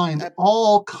find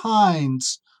all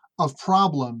kinds of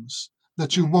problems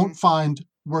that you won't find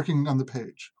working on the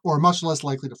page, or much less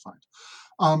likely to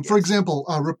find. For example,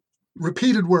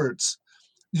 repeated words.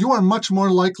 You are much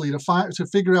more likely to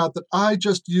figure out that I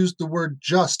just used the word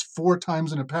just 4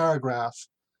 times in a paragraph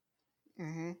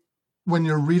when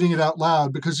you're reading it out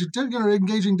loud, because you're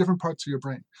engaging different parts of your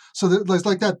brain. So there's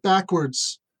like that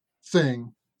backwards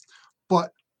thing.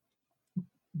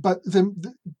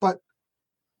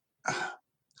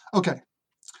 Okay.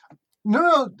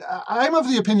 No, I'm of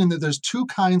the opinion that there's 2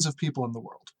 kinds of people in the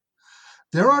world.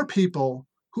 There are people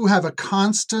who have a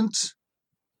constant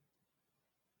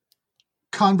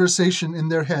conversation in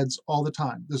their heads all the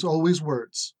time. There's always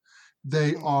words.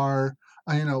 They are,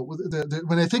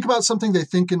 when they think about something, they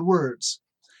think in words.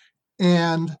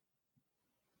 And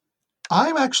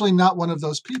I'm actually not one of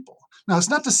those people. Now, it's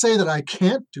not to say that I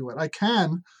can't do it. I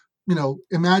can,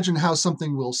 imagine how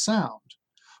something will sound,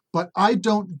 but I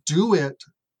don't do it.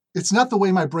 It's not the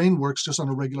way my brain works just on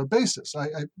a regular basis.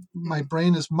 My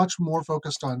brain is much more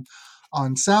focused on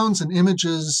sounds and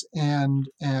images and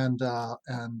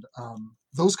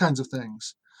those kinds of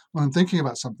things when I'm thinking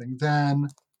about something than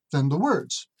the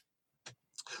words.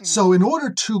 So in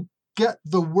order to get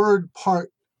the word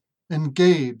part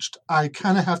engaged, I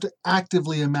kind of have to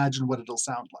actively imagine what it'll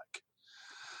sound like.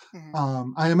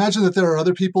 I imagine that there are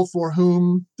other people for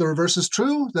whom the reverse is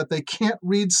true, that they can't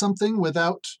read something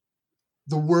without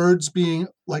the words being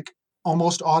like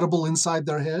almost audible inside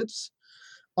their heads.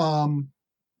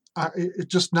 It's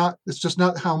just not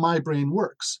how my brain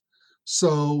works.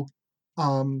 So,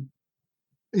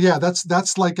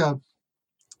 that's like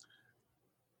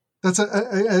that's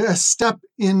a step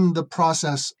in the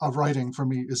process of writing for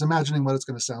me, is imagining what it's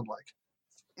going to sound like.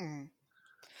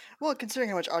 Well, considering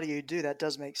how much audio you do, that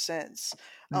does make sense.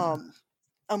 I'm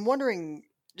wondering,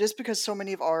 just because so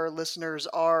many of our listeners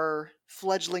are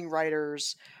fledgling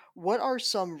writers, what are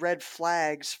some red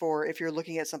flags for if you're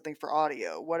looking at something for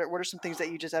audio? What are some things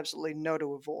that you just absolutely know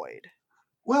to avoid?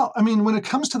 Well, when it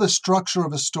comes to the structure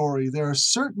of a story, there are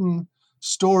certain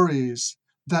stories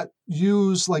that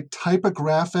use like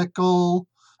typographical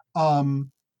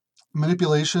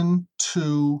manipulation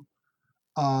to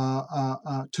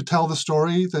to tell the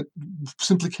story that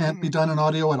simply can't be done in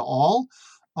audio at all.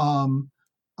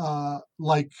 Having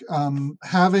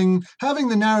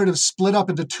the narrative split up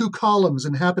into two columns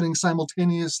and happening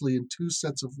simultaneously in two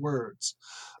sets of words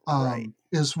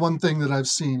is one thing that I've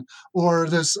seen. Or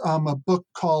there's a book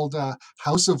called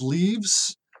House of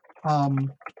Leaves by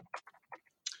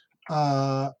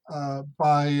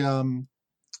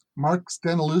Mark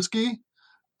Staniszewski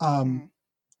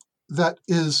that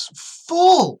is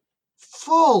full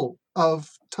of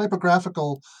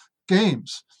typographical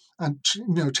games and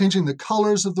changing the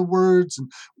colors of the words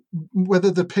and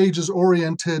whether the page is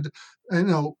oriented,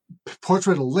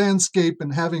 portrait a landscape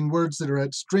and having words that are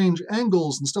at strange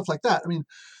angles and stuff like that. You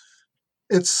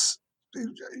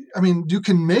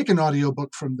can make an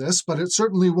audiobook from this, but it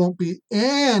certainly won't be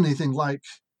anything like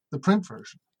the print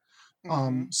version.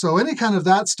 So any kind of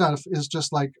that stuff is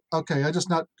just like, okay, I'm just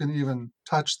not going to even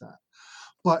touch that.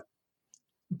 But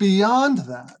beyond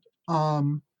that,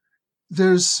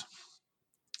 there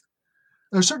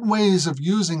are certain ways of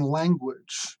using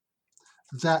language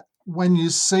that when you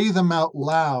say them out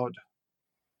loud,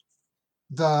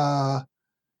 a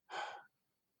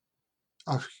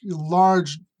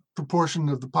large proportion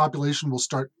of the population will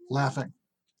start laughing.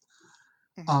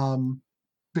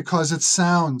 Because it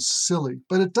sounds silly,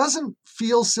 but it doesn't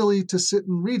feel silly to sit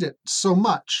and read it so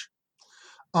much.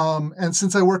 And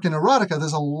since I work in erotica,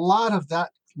 there's a lot of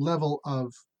that level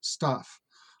of stuff.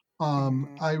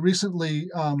 I recently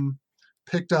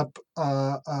picked up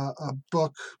a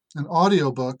book, an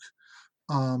audio book,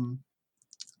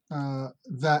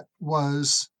 that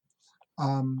was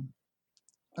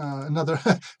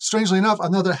strangely enough,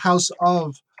 another House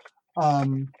of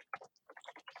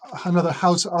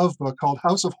book called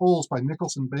House of Holes by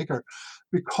Nicholson Baker,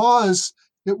 because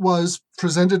it was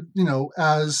presented,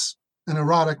 as an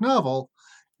erotic novel.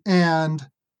 And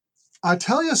I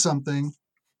tell you something,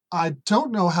 I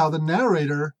don't know how the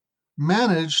narrator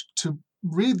managed to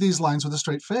read these lines with a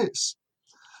straight face.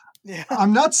 Yeah.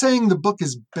 I'm not saying the book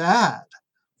is bad,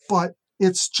 but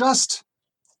it's just,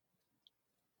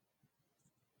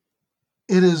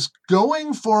 it is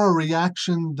going for a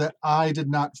reaction that I did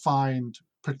not find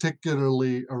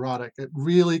particularly erotic. It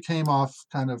really came off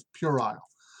kind of puerile.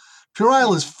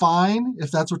 Puerile is fine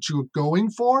if that's what you were going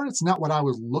for. It's not what I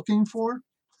was looking for.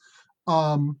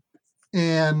 And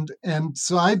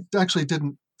so I actually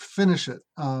didn't finish it,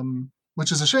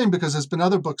 which is a shame because there's been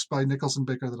other books by Nicholson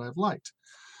Baker that I've liked.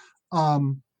 But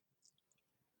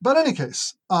in any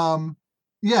case, the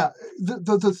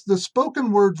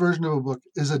spoken word version of a book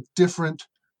is a different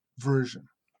version.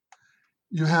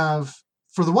 You have,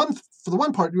 for the one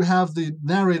part, you have the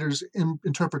narrator's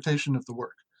interpretation of the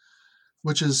work,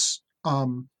 which is,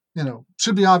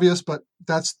 should be obvious, but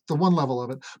that's the one level of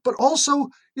it. But also,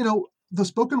 the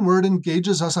spoken word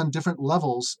engages us on different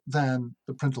levels than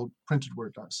the printed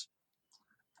word does.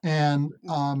 And,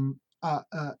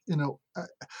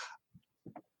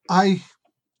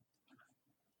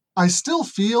 I still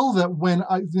feel that when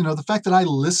the fact that I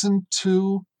listen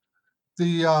to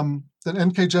the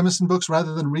N.K. Jemisin books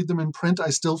rather than read them in print, I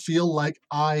still feel like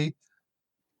I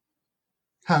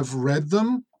have read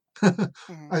them.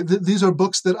 These are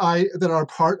books that are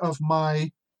part of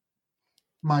my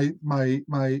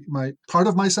part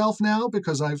of myself now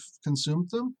because I've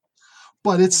consumed them,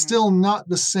 but it's still not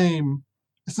the same.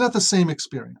 It's not the same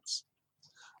experience.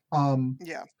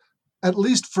 At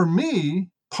least for me,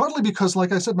 partly because,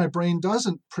 like I said, my brain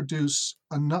doesn't produce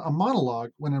a monologue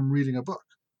when I'm reading a book.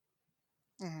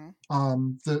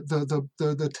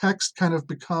 The text kind of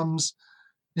becomes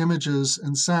images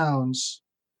and sounds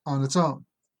on its own.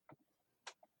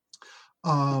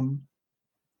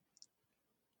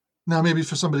 Now, maybe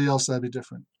for somebody else that'd be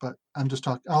different, but I'm just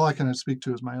talking. All I can speak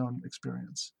to is my own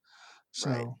experience.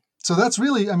 So that's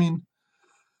really,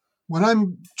 when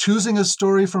I'm choosing a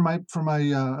story for my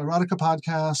erotica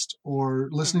podcast or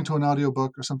listening to an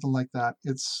audiobook or something like that,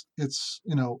 it's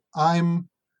I'm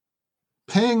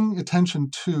paying attention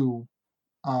to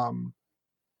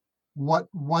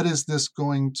what is this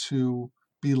going to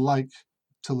be like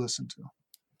to listen to.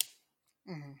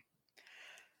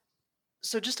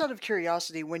 So just out of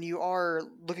curiosity, when you are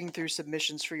looking through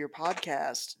submissions for your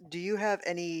podcast, do you have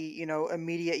any,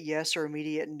 immediate yes or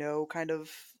immediate no kind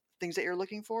of things that you're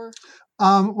looking for?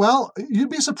 Well,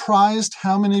 you'd be surprised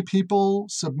how many people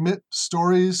submit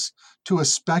stories to a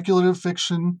speculative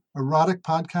fiction erotic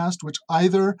podcast, which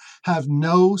either have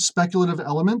no speculative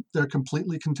element, they're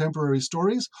completely contemporary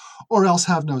stories, or else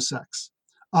have no sex.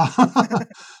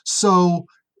 So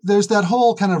there's that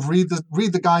whole kind of read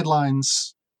the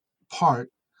guidelines part,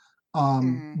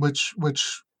 which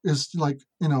is like,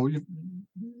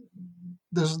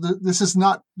 this is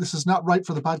not right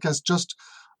for the podcast just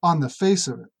on the face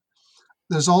of it.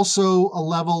 There's also a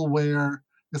level where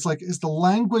it's like, is the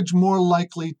language more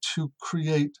likely to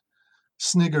create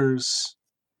sniggers?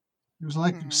 It was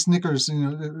like Snickers,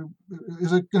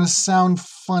 is it going to sound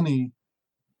funny?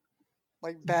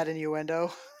 Like bad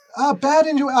innuendo? Bad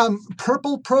innuendo.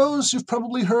 Purple prose you've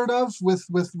probably heard of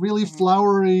with really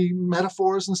flowery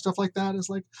metaphors and stuff like that. Is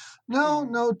like,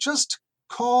 no, just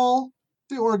call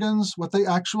the organs what they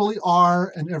actually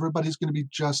are, and everybody's going to be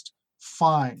just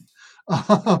fine.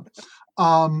 So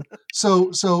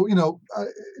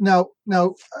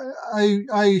now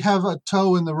I have a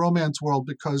toe in the romance world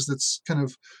because it's kind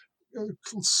of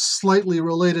slightly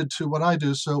related to what I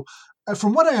do. So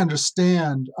from what I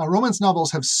understand, romance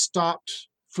novels have stopped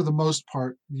for the most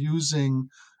part using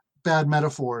bad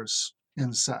metaphors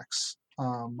in sex.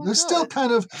 There's still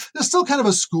kind of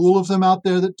a school of them out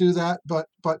there that do that, but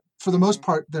for the most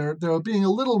part, they're being a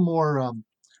little more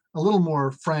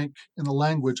frank in the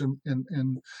language and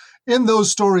in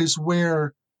those stories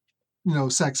where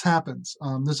sex happens.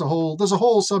 There's a whole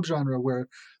subgenre where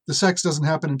the sex doesn't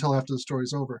happen until after the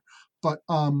story's over. But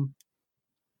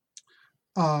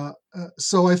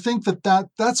so I think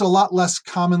that's a lot less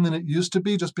common than it used to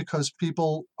be, just because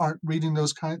people aren't reading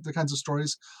the kinds of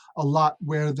stories a lot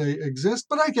where they exist.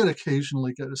 But I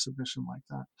occasionally get a submission like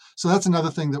that. So that's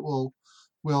another thing that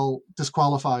will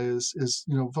disqualify is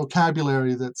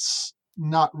vocabulary that's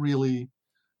not really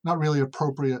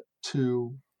appropriate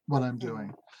to what I'm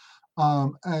doing.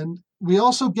 And we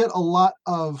also get a lot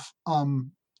of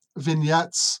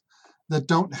vignettes that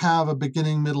don't have a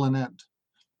beginning, middle, and end.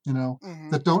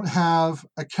 That don't have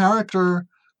a character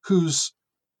who's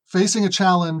facing a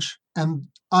challenge and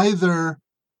either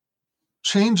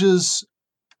changes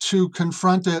to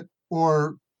confront it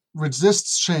or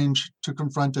resists change to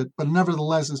confront it, but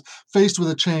nevertheless is faced with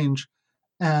a change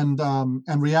and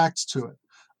reacts to it.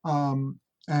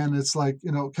 And it's like,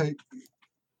 okay,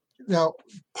 now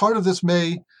part of this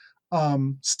may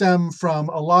stem from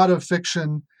a lot of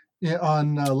fiction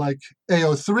on like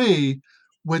AO3,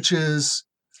 which is,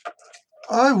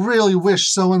 I really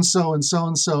wish so-and-so and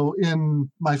so-and-so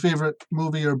in my favorite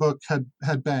movie or book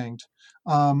had banged.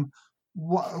 Well,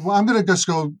 I'm going to just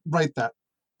go write that,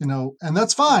 and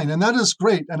that's fine. And that is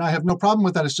great. And I have no problem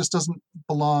with that. It just doesn't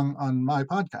belong on my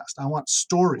podcast. I want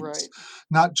stories,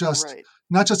 not just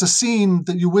a scene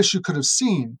that you wish you could have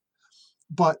seen,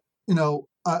 but,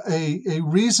 a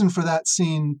reason for that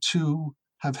scene to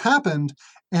have happened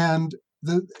and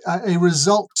a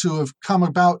result to have come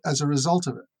about as a result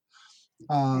of it.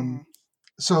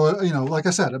 So, like I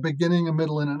said, a beginning, a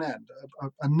middle, and an end,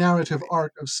 a narrative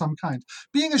arc of some kind.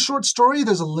 Being a short story,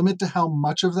 there's a limit to how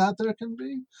much of that there can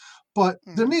be, but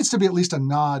there needs to be at least a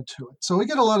nod to it. So we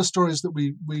get a lot of stories that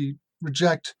we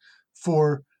reject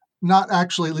for not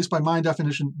actually, at least by my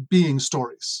definition, being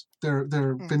stories. They're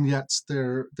vignettes,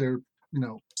 they're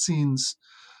scenes.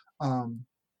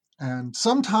 And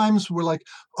sometimes we're like,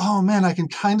 oh man, I can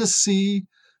kind of see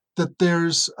that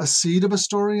there's a seed of a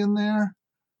story in there,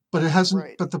 but it hasn't.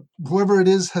 Right. But whoever it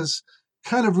is has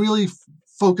kind of really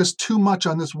focused too much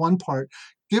on this one part.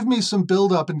 Give me some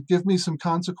build up and give me some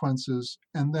consequences,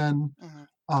 and then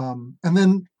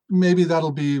maybe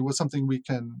that'll be something we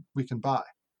can buy.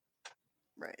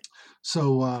 Right.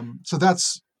 So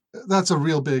that's a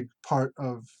real big part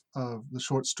of the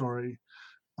short story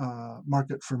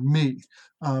market for me.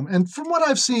 And from what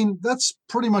I've seen, that's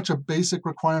pretty much a basic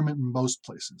requirement in most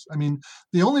places. I mean,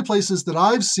 the only places that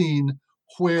I've seen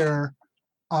where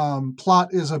plot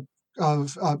is an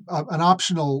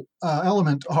optional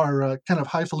element are kind of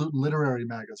highfalutin literary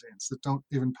magazines that don't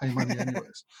even pay money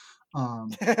anyways.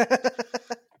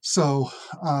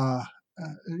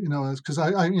 Because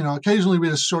I occasionally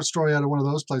read a short story out of one of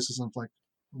those places and I'm like,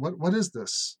 what is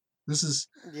this? This is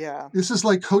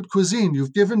like haute cuisine.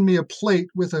 You've given me a plate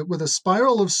with a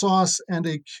spiral of sauce and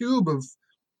a cube of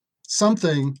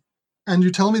something, and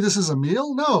you tell me this is a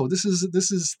meal? No, this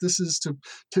is to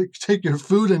take your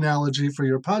food analogy for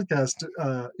your podcast,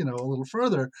 a little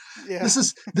further. Yeah.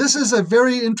 This is a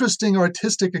very interesting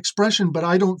artistic expression, but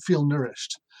I don't feel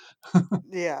nourished.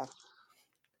 Yeah.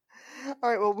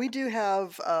 All right. Well, we do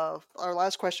have our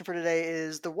last question for today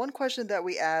is the one question that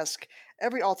we ask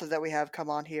every author that we have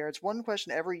come on here. It's one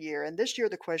question every year. And this year,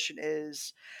 the question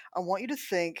is, I want you to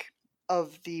think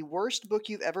of the worst book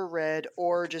you've ever read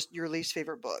or just your least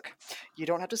favorite book. You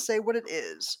don't have to say what it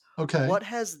is. Okay. What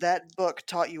has that book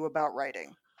taught you about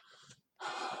writing?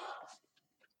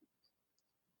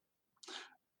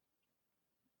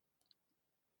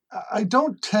 I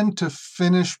don't tend to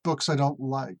finish books I don't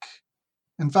like.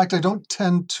 In fact, I don't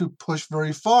tend to push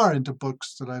very far into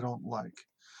books that I don't like.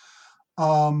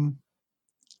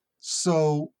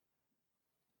 So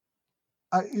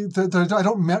I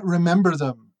don't remember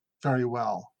them very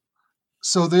well.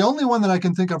 So the only one that I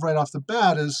can think of right off the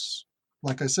bat is,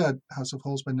 like I said, House of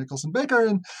Holes by Nichols and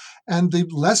Baker. And the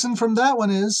lesson from that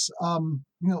one is,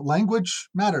 language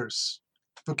matters.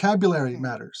 Vocabulary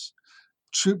matters.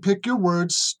 Pick your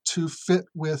words to fit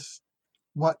with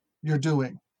what you're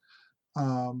doing.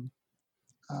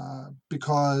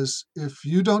 Because if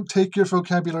you don't take your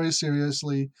vocabulary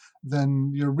seriously,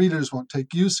 then your readers won't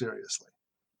take you seriously.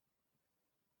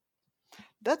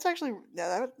 That's actually,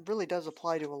 that really does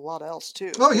apply to a lot else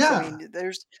too. Oh yeah. I mean,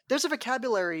 there's a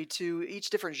vocabulary to each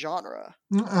different genre.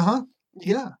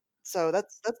 Yeah. So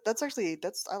that's actually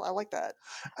I like that.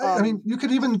 I mean, you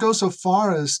could even go so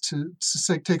far as to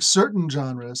say take certain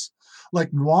genres,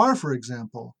 like noir, for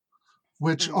example,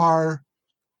 which are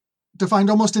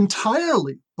defined almost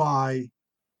entirely by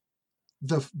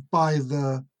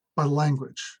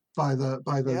language, by the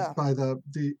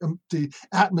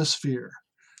atmosphere.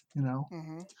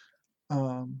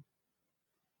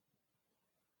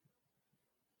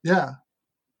 Yeah.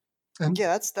 And yeah,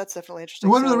 that's definitely interesting.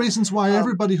 One of the reasons why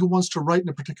everybody who wants to write in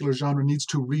a particular genre needs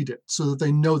to read it so that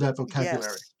they know that vocabulary.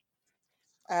 Yes,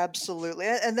 absolutely.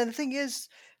 And then the thing is,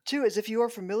 too, is if you are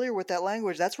familiar with that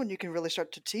language, that's when you can really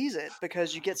start to tease it,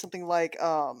 because you get something like,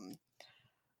 I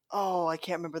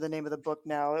can't remember the name of the book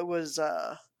now. It was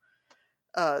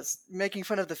making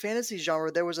fun of the fantasy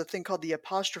genre. There was a thing called the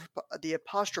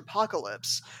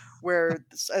Apostrophocalypse, where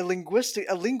a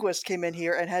linguist came in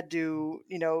here and had to,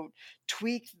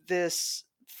 tweak this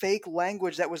fake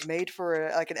language that was made for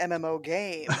an MMO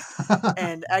game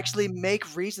and actually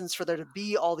make reasons for there to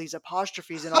be all these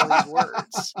apostrophes in all these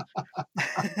words.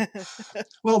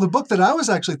 Well, the book that I was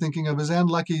actually thinking of is Anne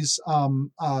Leckie's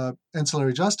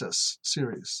Ancillary Justice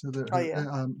series.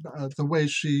 The way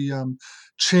she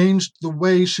changed the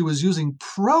way she was using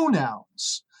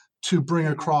pronouns to bring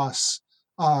across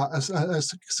a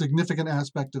significant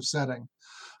aspect of setting.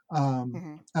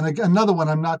 And another one,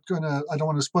 I don't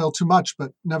want to spoil too much,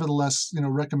 but nevertheless,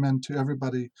 recommend to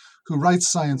everybody who writes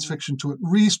science fiction to at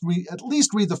least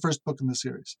read the first book in the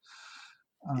series.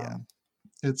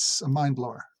 It's a mind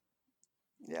blower.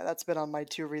 Yeah, that's been on my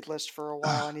to-read list for a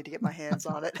while. I need to get my hands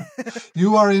on it.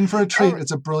 You are in for a treat.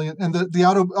 It's a brilliant, and the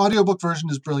audiobook version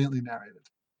is brilliantly narrated.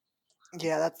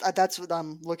 Yeah, that's what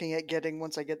I'm looking at getting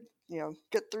once I get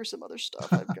through some other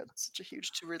stuff. I've got such a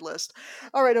huge to-read list.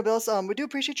 All right, Nobilis, we do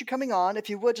appreciate you coming on. If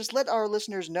you would, just let our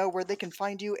listeners know where they can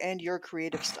find you and your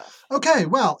creative stuff. Okay,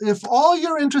 well, if all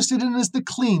you're interested in is the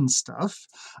clean stuff,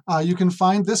 you can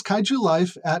find This Kaiju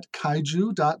Life at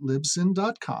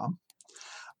kaiju.libsyn.com.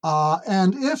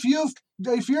 And if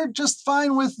you're just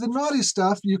fine with the naughty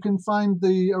stuff, you can find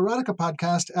the Erotica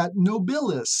podcast at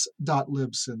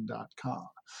nobilis.libsyn.com.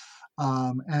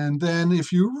 And then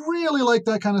if you really like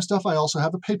that kind of stuff, I also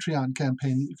have a Patreon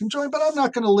campaign that you can join, but I'm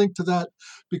not going to link to that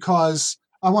because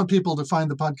I want people to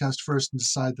find the podcast first and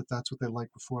decide that that's what they like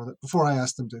before I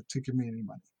ask them to give me any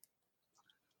money.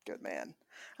 Good man.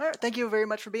 All right. Thank you very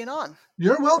much for being on.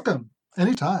 You're welcome.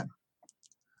 Anytime.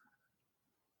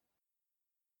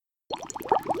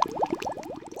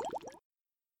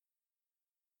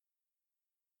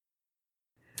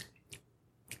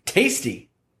 Tasty.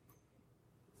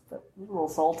 A little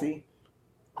salty.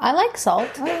 I like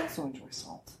salt. I also enjoy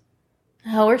salt.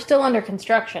 Oh, we're still under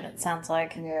construction, it sounds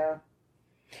like. Yeah.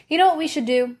 You know what we should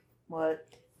do? What?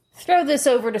 Throw this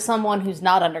over to someone who's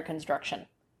not under construction.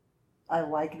 I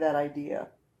like that idea.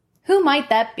 Who might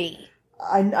that be?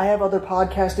 I have other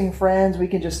podcasting friends. We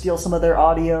can just steal some of their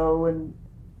audio, and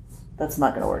that's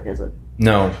not going to work, is it?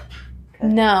 No. Okay.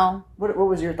 No. What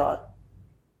was your thought?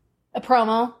 A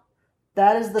promo?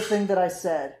 That is the thing that I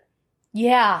said.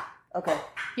 Yeah. Okay.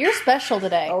 You're special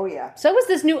today. Oh, yeah. So is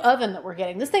this new oven that we're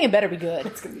getting. This thing had better be good.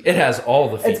 It has all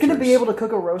the features. It's going to be able to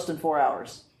cook a roast in 4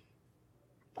 hours.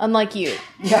 Unlike you.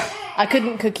 Yeah. I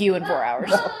couldn't cook you in 4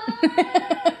 hours.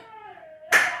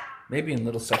 Maybe in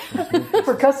little sections.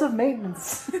 Percussive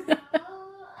maintenance.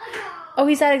 Oh,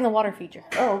 he's adding the water feature.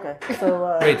 Oh, okay.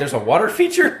 So, Wait, there's a water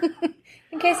feature?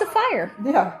 In case of fire.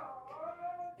 Yeah.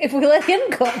 If we let him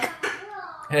cook.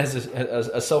 It has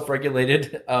a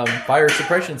self-regulated fire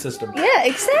suppression system. Yeah,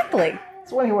 exactly.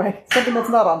 So anyway, something that's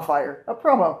not on fire. A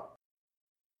promo.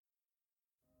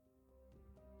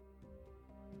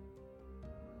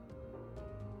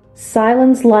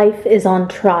 Silen's life is on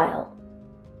trial.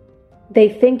 They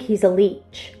think he's a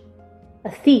leech,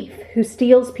 a thief who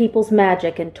steals people's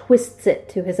magic and twists it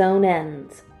to his own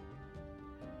ends.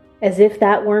 As if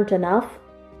that weren't enough,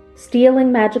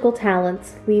 Stealing magical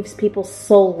talents leaves people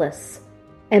soulless,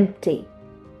 empty,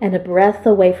 and a breath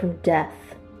away from death.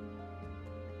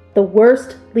 The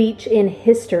worst leech in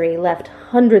history left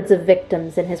hundreds of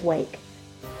victims in his wake.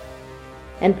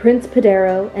 And Prince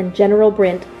Padero and General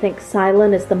Brint think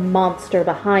Cylon is the monster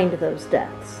behind those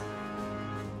deaths.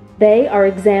 They are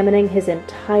examining his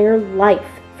entire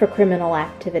life for criminal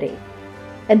activity,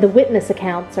 and the witness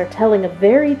accounts are telling a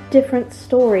very different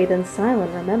story than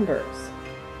Cylon remembers.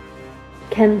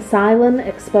 Can Cylon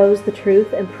expose the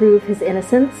truth and prove his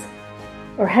innocence?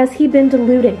 Or has he been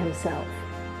deluding himself,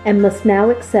 and must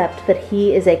now accept that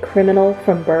he is a criminal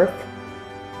from birth?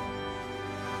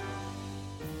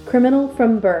 Criminal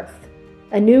from Birth,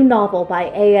 a new novel by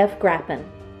A.F. Grappin,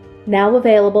 now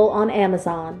available on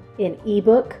Amazon in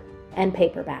ebook and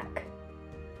paperback.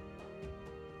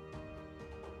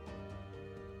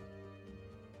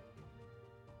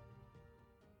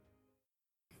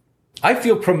 I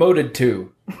feel promoted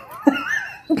too.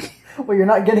 Well, you're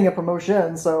not getting a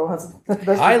promotion, so that's the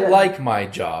best I you get. like my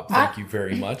job. Thank you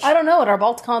very much. I don't know. At our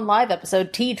Balticon Live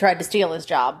episode, T tried to steal his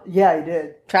job. Yeah, he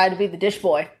did. Tried to be the dish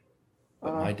boy.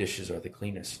 But my dishes are the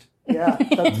cleanest. Yeah,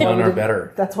 that's None are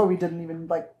better. That's why we didn't even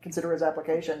consider his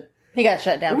application. He got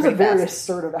shut down It was a pretty very fast.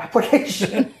 assertive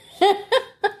application.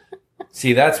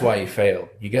 See, that's why you fail.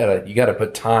 You gotta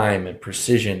put time and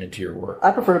precision into your work.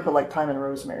 I prefer to put thyme and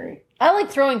rosemary. I like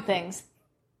throwing things.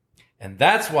 And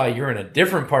that's why you're in a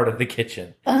different part of the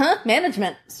kitchen.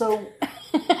 Management. So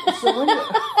when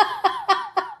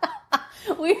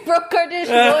We broke our dish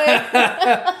boy.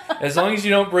 As long as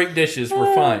you don't break dishes,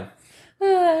 we're fine.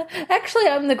 Actually,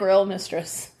 I'm the grill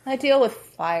mistress. I deal with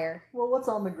fire. well, what's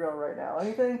on the grill right now?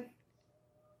 Anything?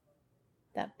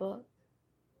 That book.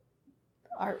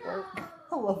 Artwork.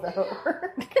 I love that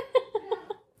artwork.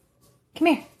 Come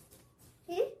here.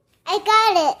 I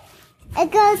got it.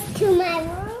 It goes to my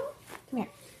room. Come here.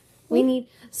 We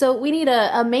need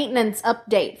a maintenance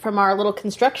update from our little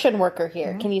construction worker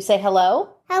here. Can you say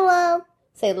hello? Hello.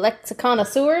 Say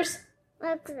lexiconosaurs.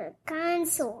 Look at the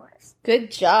dinosaurs.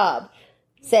 Good job.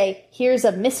 Say, here's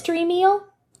a mystery meal.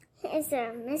 It's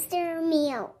a Mr.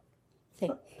 Meal. Say,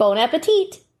 bon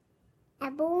appetit. A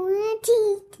bone and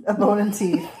teeth. A bone and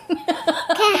teeth. Can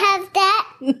I have that?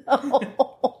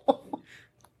 No.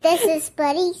 This is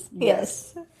Buddy's.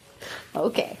 Yes.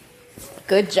 Okay.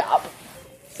 Good job.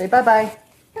 Say bye-bye.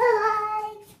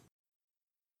 Bye.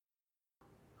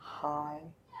 Hi.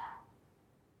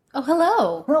 Oh,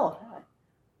 hello. Oh, hi.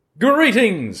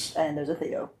 Greetings! And there's a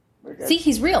Theo. We're good. See,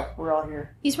 he's real. We're all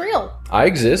here. He's real. I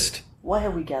exist. Why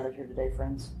have we gathered here today,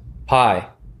 friends? Pie.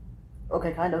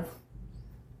 Okay, kind of.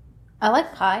 I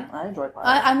like pie. I enjoy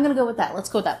pie. I'm going to go with that. Let's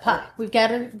go with that. Pie. We've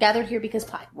gathered here because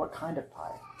pie. What kind of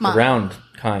pie? Mine. The round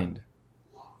kind.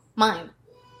 Mine.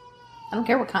 I don't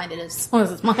care what kind it is, as long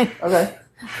as it's mine. Okay.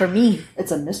 For me.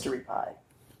 It's a mystery pie.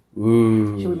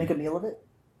 Ooh. Should we make a meal of it?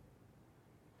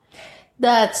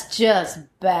 That's just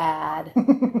bad.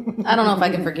 I don't know if I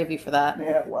can forgive you for that.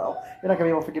 Yeah, well, you're not going to be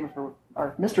able to forgive me for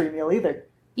our mystery meal either.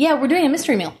 Yeah, we're doing a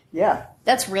mystery meal. Yeah.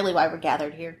 That's really why we're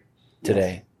gathered here.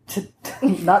 Today.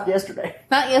 Not yesterday.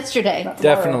 Not yesterday. Not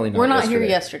tomorrow. Definitely not. We're not yesterday. here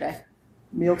yesterday.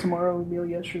 Meal tomorrow, meal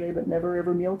yesterday, but never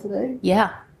ever meal today?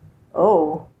 Yeah.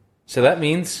 Oh. So that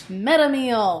means Meta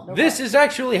meal. this is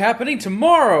actually happening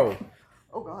tomorrow.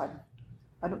 Oh, God.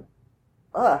 I don't...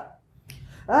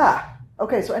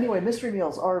 Okay, so anyway, mystery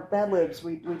meals are bad libs.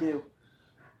 We do.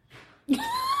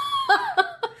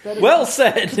 That is Well all.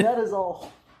 said. That is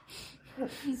all.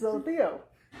 So, Theo.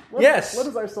 Yes. What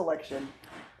is our selection?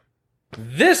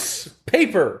 This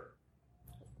paper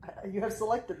You have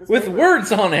selected this with paper.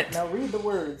 words on it. Now read the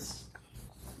words.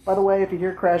 By the way, if you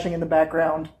hear crashing in the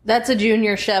background, That's a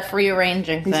junior chef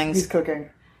rearranging things. he's cooking.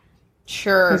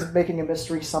 Sure. He's making a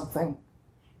mystery something.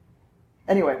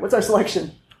 Anyway, what's our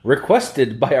selection?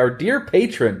 Requested by our dear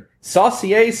patron,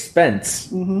 Saucier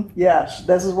Spence. Yeah,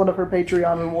 this is one of her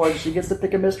Patreon rewards. She gets to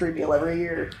pick a mystery meal every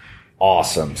year.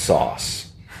 Awesome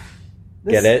sauce.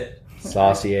 This- Get it?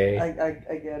 Saucier.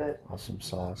 I get it. Awesome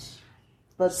sauce.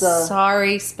 But,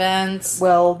 Sorry, Spence.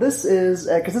 well, this is,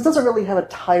 because it doesn't really have a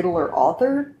title or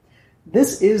author,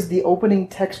 this is the opening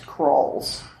text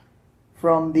crawls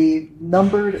from the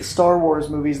numbered Star Wars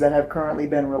movies that have currently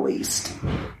been released.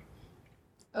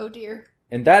 Oh, dear.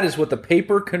 And that is what the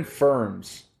paper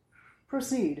confirms.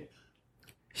 Proceed.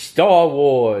 Star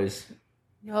Wars.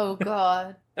 Oh,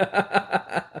 God.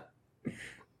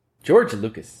 George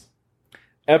Lucas.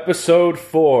 Episode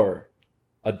 4.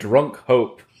 A Drunk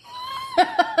Hope.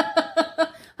 Hi,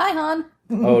 Han.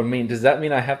 Oh, I mean, does that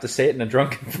mean I have to say it in a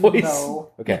drunken voice?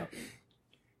 No. Okay.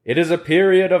 It is a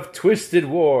period of twisted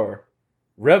war.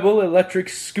 Rebel electric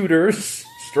scooters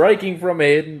striking from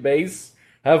a hidden base,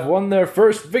 have won their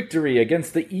first victory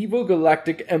against the evil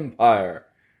Galactic Empire.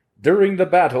 During the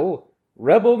battle,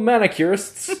 rebel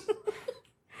manicurists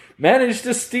managed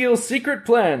to steal secret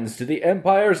plans to the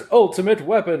Empire's ultimate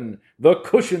weapon, the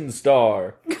Cushion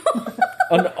Star.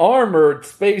 An armored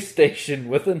space station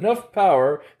with enough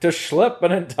power to schlep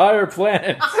an entire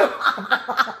planet.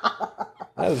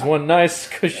 That was one nice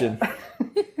cushion.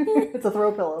 It's a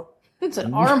throw pillow. It's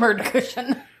an armored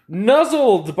cushion.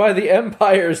 Nuzzled by the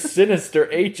Empire's sinister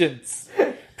agents,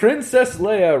 Princess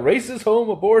Leia races home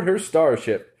aboard her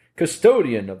starship,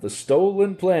 custodian of the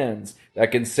stolen plans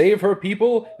that can save her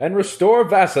people and restore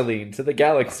Vaseline to the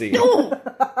galaxy.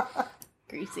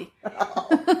 Greasy.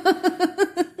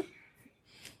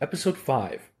 Episode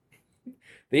 5.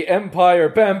 The Empire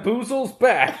bamboozles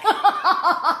back.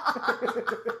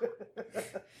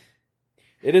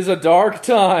 It is a dark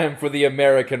time for the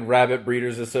American Rabbit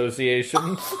Breeders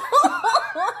Association.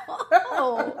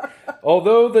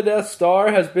 Although the Death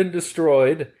Star has been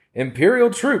destroyed, Imperial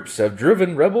troops have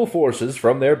driven rebel forces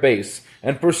from their base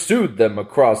and pursued them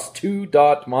across Two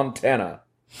Dot, Montana.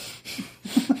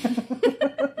 It's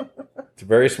a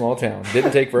very small town.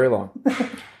 Didn't take very long.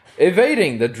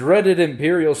 Evading the dreaded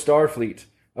Imperial Starfleet,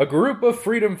 a group of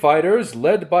freedom fighters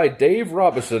led by Dave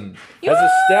Robison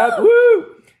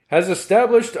has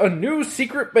established a new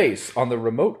secret base on the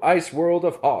remote ice world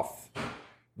of Hoth.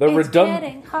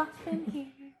 Getting hot in here.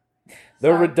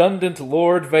 The redundant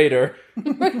Lord Vader,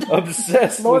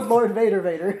 obsessed with... Lord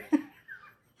Vader.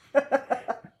 I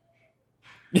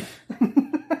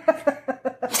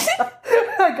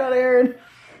got Aaron.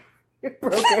 You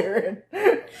broke Aaron.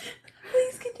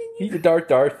 Please continue. He's a Darth.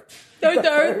 Darth.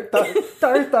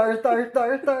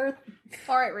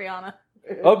 All right, Rihanna.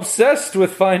 Obsessed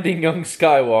with finding young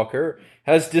Skywalker,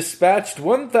 has dispatched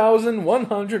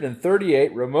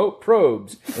 1,138 remote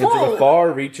probes into the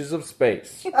far reaches of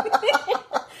space.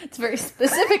 It's a very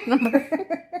specific number.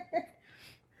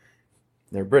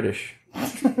 They're British.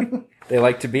 They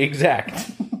like to be exact.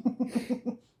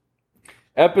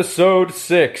 Episode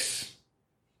 6.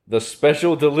 The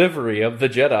Special Delivery of the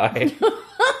Jedi.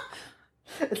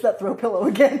 It's that throw pillow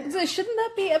again. So shouldn't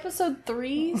that be episode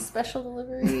 3? Special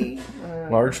delivery?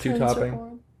 Large 2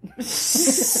 topping.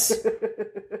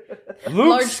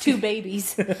 Large 2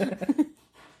 babies.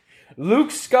 Luke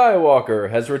Skywalker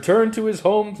has returned to his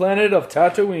home planet of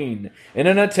Tatooine in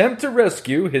an attempt to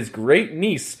rescue his great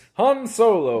niece, Han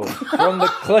Solo, from the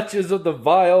clutches of the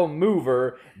vile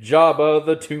mover, Jabba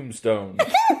the Tombstone.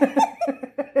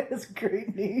 His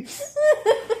great niece.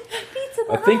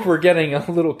 I think we're getting a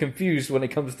little confused when it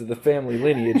comes to the family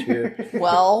lineage here.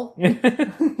 Well...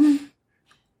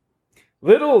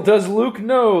 Little does Luke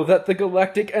know that the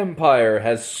Galactic Empire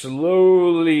has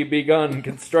slowly begun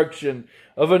construction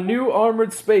of a new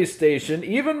armored space station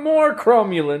even more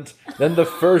cromulent than the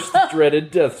first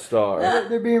dreaded Death Star.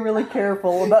 They're being really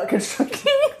careful about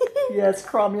constructing. Yes,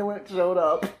 cromulent showed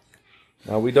up.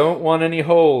 Now, we don't want any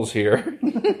holes here.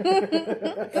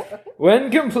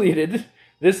 When completed,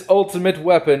 this ultimate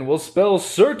weapon will spell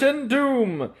certain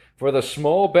doom for the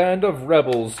small band of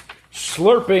rebels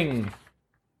slurping.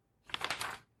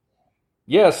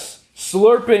 Yes,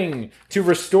 slurping to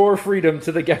restore freedom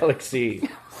to the galaxy.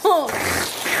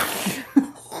 I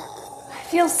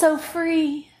feel so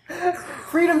free.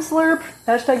 Freedom slurp.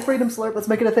 Hashtag freedom slurp. Let's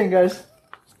make it a thing, guys.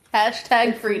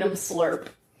 Hashtag freedom slurp.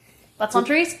 Butts on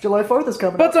trees? July 4th is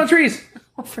coming Butts up. on trees!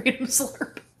 Freedom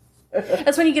slurp.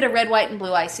 That's when you get a red, white, and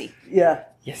blue icy. Yeah.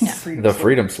 Yes. Yeah.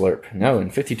 Freedom Slurp. No,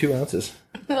 in 52 ounces.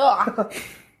 Ugh.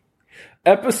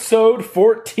 Episode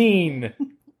 14.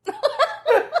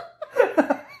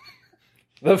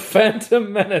 The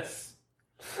Phantom Menace.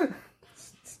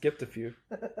 Skipped a few.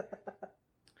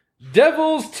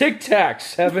 Devil's Tic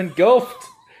Tacs have engulfed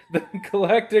the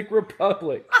Galactic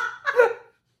Republic.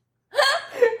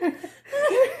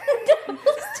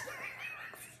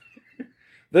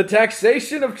 The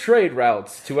taxation of trade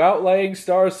routes to outlying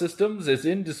star systems is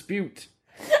in dispute.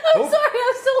 I'm sorry,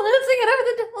 I'm still losing it over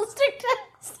the Devil's Tic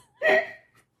Tacs.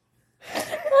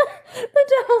 The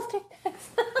Devil's Tic Tacs.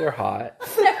 They're hot.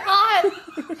 They're hot.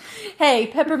 Hey,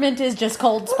 peppermint is just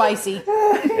cold spicy.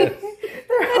 They're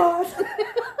hot.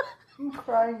 I'm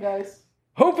crying, guys.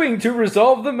 Hoping to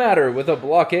resolve the matter with a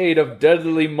blockade of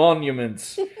deadly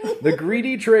monuments, the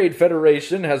greedy Trade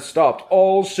Federation has stopped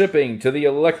all shipping to the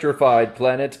electrified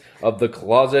planet of the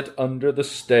Closet Under the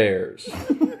Stairs.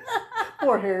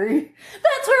 Poor Harry.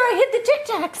 That's where I hid the Tic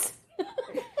Tacs.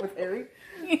 With Harry?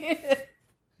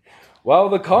 While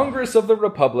the Congress of the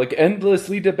Republic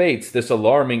endlessly debates this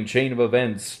alarming chain of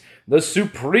events, the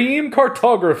Supreme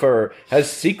Cartographer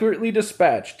has secretly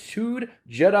dispatched 2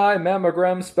 Jedi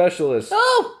mammogram specialists.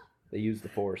 Oh! They use the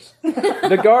Force.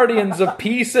 The guardians of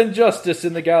peace and justice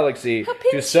in the galaxy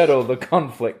to settle the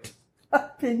conflict.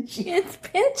 Pinchy. It's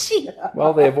Pinchy.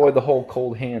 Well, they avoid the whole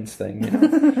cold hands thing, you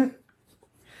know.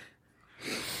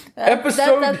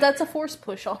 That's a force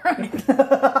push, all right.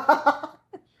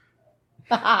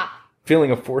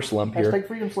 Feeling a force lump here. Hashtag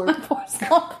freedom slurp. Force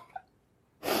lump.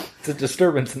 It's a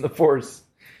disturbance in the force.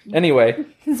 Anyway.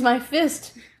 It's my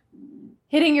fist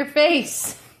hitting your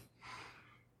face.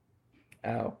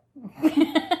 Ow.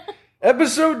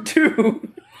 Episode 2.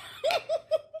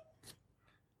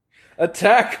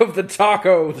 Attack of the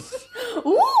Tacos.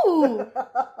 Ooh!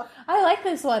 I like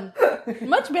this one.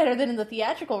 Much better than in the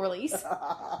theatrical release.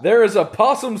 There is a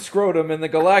possum scrotum in the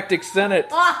Galactic Senate.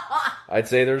 I'd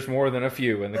say there's more than a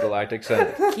few in the Galactic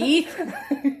Senate. Keith?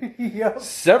 Yep.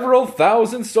 Several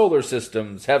thousand solar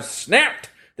systems have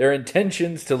snapped their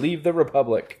intentions to leave the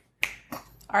Republic.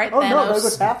 All right, Oh Thanos. no, there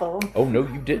goes half of them. Oh, no,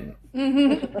 you didn't.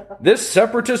 This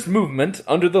separatist movement,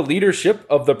 under the leadership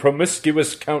of the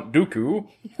promiscuous Count Dooku,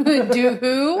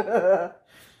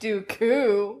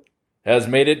 Dooku. has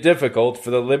made it difficult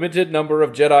for the limited number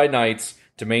of Jedi Knights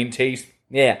to maintain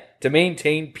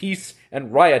peace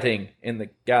and rioting in the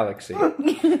galaxy.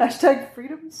 Hashtag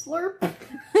freedom slurp.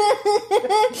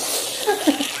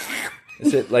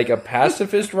 Is it like a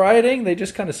pacifist rioting? They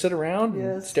just kind of sit around and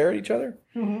Yes. stare at each other?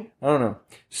 I don't know.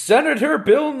 Senator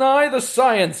Bill Nye the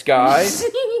Science Guy,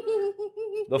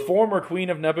 the former Queen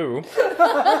of Naboo,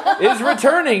 is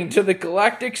returning to the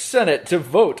Galactic Senate to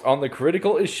vote on the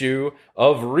critical issue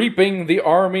of reaping the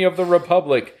army of the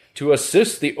Republic to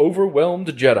assist the overwhelmed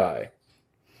Jedi.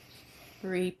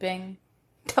 Reaping.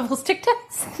 Devil's Tic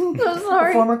Tacs? I'm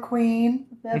sorry. Former queen.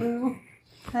 Naboo.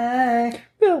 Hey.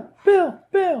 Bill.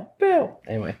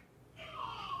 Anyway.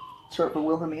 Short for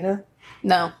Wilhelmina.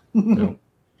 No. No.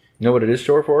 Know what it is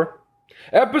short for?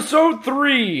 Episode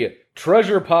 3,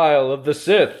 Treasure Pile of the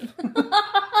Sith. What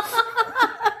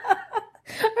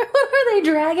are they,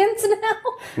 dragons now?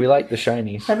 We like the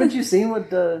shinies. Haven't you seen what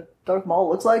Darth Maul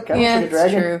looks like? Kind of Yeah, like a it's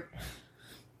dragon. true.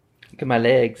 Look at my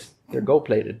legs. They're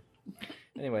gold-plated.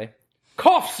 Anyway.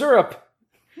 Cough syrup!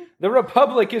 The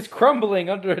Republic is crumbling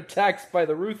under attacks by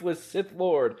the ruthless Sith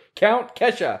Lord, Count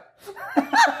Kesha.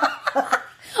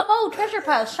 Oh, treasure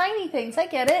piles, shiny things. I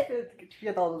get it. You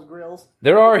get all those grills.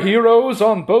 There are heroes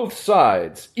on both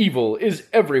sides. Evil is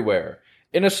everywhere.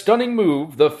 In a stunning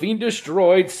move, the fiendish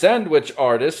droid sandwich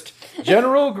artist,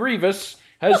 General Grievous,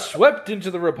 has swept into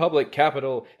the Republic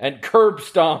capital and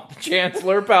curb-stomped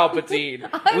Chancellor Palpatine,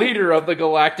 leader of the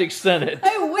Galactic Senate.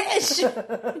 I wish.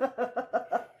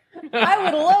 I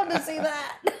would love to see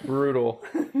that. Brutal.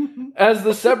 As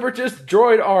the separatist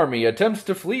droid army attempts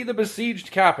to flee the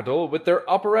besieged capital with their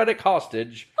operatic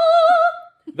hostage,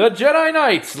 the Jedi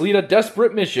Knights lead a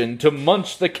desperate mission to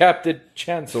munch the captive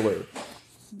Chancellor.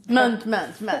 Munch.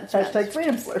 Hashtag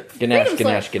freedom slurp.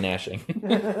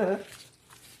 Ganashing.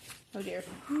 Oh dear.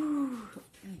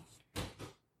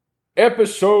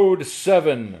 Episode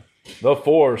 7. The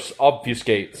Force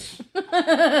obfuscates.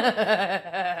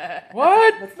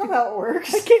 What? That's not how it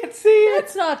works. I can't see it.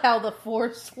 That's not how the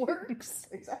Force works.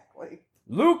 Exactly.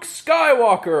 Luke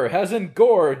Skywalker has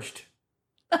engorged.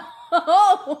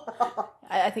 Oh!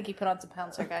 I think he put on some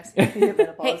pounds there, guys.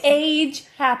 Hey, age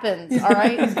happens, all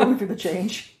right? He's going through the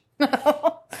change.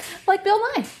 Like Bill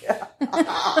Nye.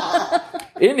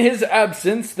 In his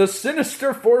absence, the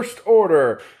sinister First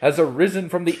Order has arisen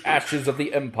from the ashes of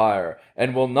the Empire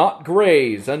and will not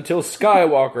graze until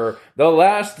Skywalker, the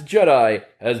last Jedi,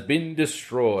 has been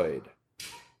destroyed.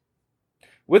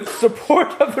 With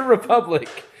support of the Republic,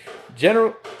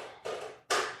 General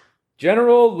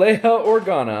Leia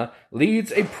Organa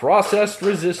leads a processed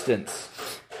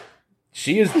resistance.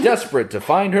 She is desperate to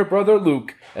find her brother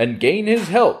Luke and gain his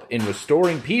help in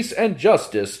restoring peace and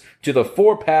justice to the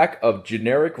 4-pack of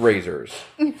generic razors.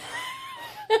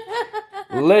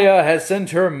 Leia has sent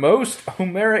her most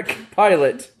Homeric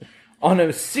pilot on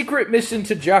a secret mission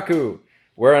to Jakku,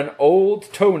 where an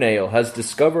old toenail has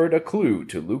discovered a clue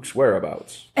to Luke's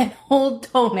whereabouts. An old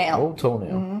toenail. Old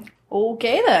toenail. Mm-hmm.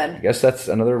 Okay, then. I guess that's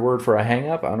another word for a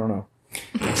hang-up? I don't know.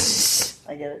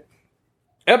 I get it.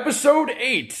 Episode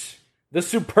 8. The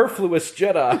Superfluous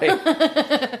Jedi.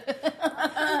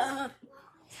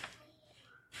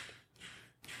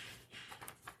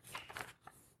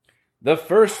 The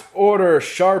First Order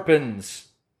sharpens.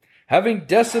 Having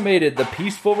decimated the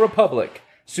peaceful Republic,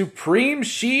 Supreme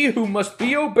She Who Must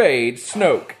Be Obeyed,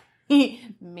 Snoke,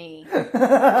 Me.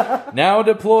 now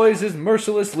deploys his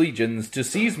merciless legions to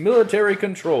seize military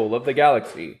control of the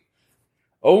galaxy.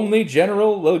 only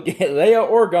General Leia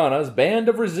Organa's band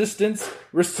of resistance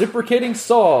reciprocating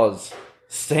saws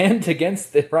stand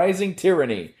against the rising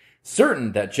tyranny,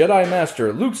 certain that Jedi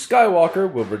Master Luke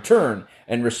Skywalker will return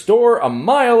and restore a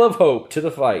mile of hope to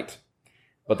the fight.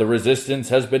 But the resistance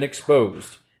has been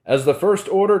exposed as the First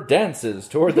Order dances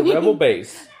toward the rebel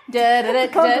base. I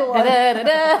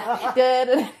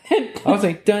was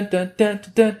like, dun dun dun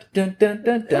dun dun dun dun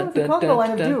dun dun Conga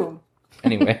dun dun.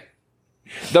 Anyway,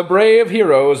 the brave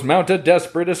heroes mount a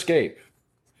desperate escape.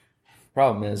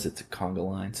 Problem is, it's a conga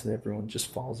line, so everyone just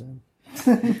falls in.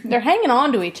 They're hanging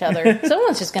on to each other.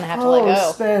 Someone's just going to have to let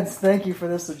go. Spence, thank you for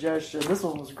this suggestion. This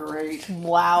one was great.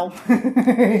 Wow.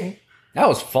 That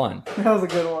was fun. That was a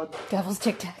good one. Devil's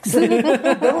Tic Tacs.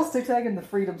 Devil's Tic Tac and the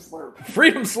Freedom Slurp.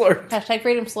 Freedom Slurp. Hashtag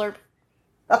Freedom Slurp.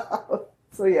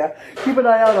 So yeah, keep an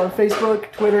eye out on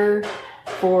Facebook, Twitter,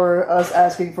 for us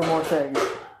asking for more things.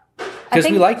 Because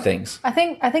we like things. I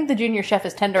think the junior chef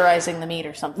is tenderizing the meat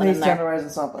or something He's in there.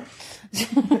 tenderizing something.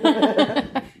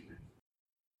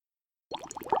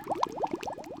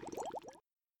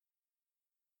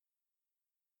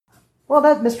 Well,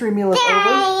 that mystery meal is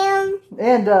over.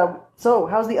 And so,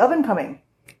 how's the oven coming?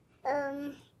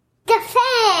 The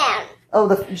fan.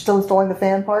 Oh, you're still installing the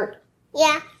fan part?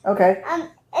 Yeah. Okay.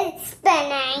 It's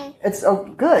spinning. It's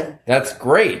good. That's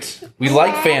great. We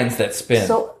like fans that spin.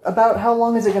 So, about how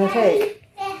long is it going to take?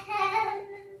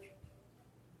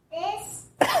 This.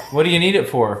 What do you need it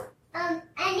for? I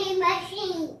need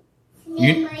machine.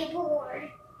 Need my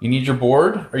board. You need your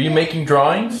board? Are you making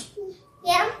drawings?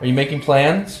 Yeah. Are you making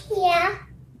plans? Yeah.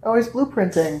 Oh, he's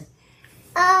blueprinting.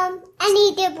 I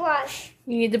need the brush.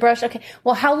 You need the brush? Okay.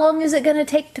 Well, how long is it going to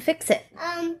take to fix it?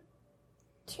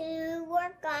 To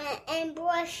work on it and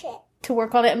brush it. To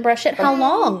work on it and brush it? How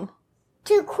long?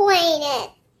 To clean it.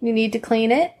 You need to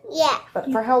clean it? Yeah.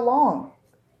 But for how long?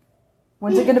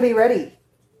 When's it going to be ready?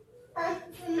 For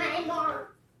my mom.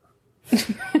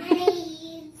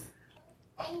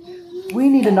 We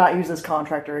need to not use this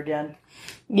contractor again.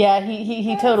 Yeah,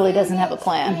 he totally doesn't have a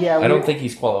plan. Yeah, I don't think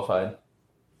he's qualified.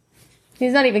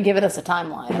 He's not even giving us a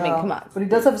timeline. I mean, come on. But he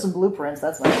does have some blueprints.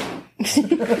 That's nice.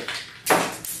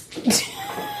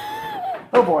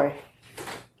 Oh boy.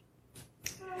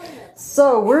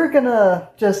 So we're gonna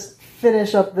just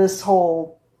finish up this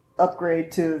whole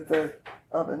upgrade to the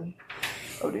oven.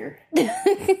 Oh dear.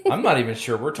 I'm not even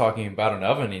sure we're talking about an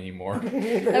oven anymore.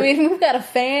 I mean, we've got a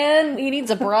fan. He needs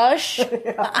a brush.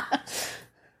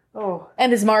 Oh.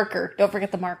 And his marker. Don't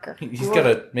forget the marker. He's got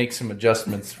to make some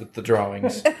adjustments with the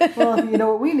drawings. Well, you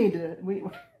know what we need to... Can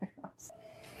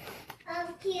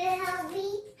you help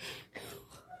me?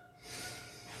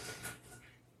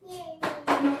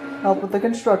 Help with the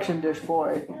construction dish,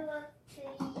 boy.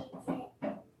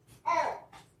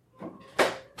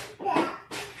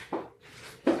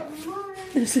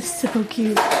 This is so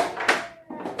cute.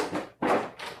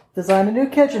 Design a new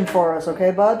kitchen for us,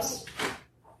 okay, buds?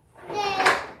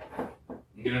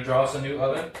 You gonna draw us a new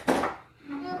oven?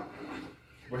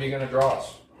 What are you gonna draw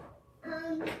us?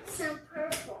 Some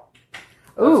purple.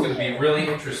 That's gonna be really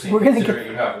interesting considering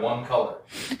you have one color.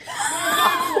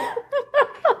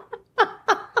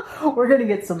 We're gonna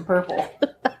get some purple.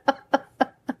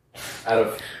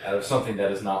 Out of something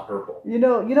that is not purple. You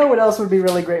know what else would be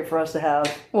really great for us to have?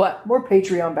 What? More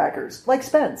Patreon backers. Like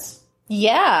Spence.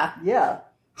 Yeah. Yeah.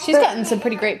 She's gotten some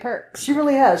pretty great perks. She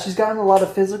really has. She's gotten a lot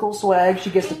of physical swag. She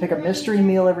gets to pick a mystery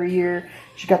meal every year.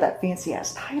 She got that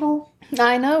fancy-ass title.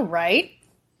 I know, right?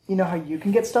 You know how you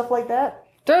can get stuff like that?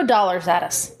 Throw dollars at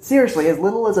us. Seriously, as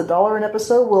little as $1 an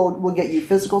episode will get you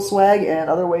physical swag and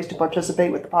other ways to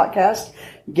participate with the podcast.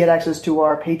 You get access to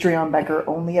our Patreon backer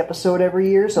only episode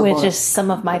every year. So which is some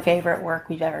of my favorite work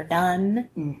we've ever done.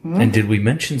 Mm-hmm. And did we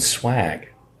mention swag?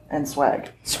 And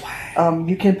swag. Swag.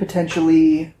 You can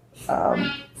potentially...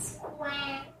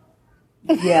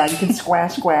 yeah, you can squah.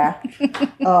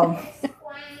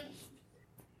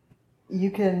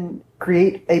 You can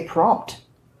create a prompt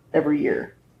every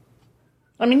year.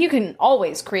 I mean, you can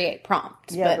always create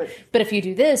prompts, Yeah, but if you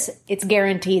do this, it's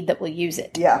guaranteed that we'll use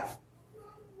it. Yeah.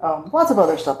 Lots of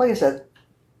other stuff. Like I said,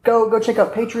 go check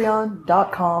out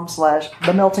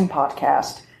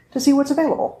patreon.com/themeltingpodcast to see what's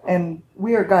available. And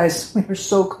we are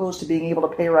so close to being able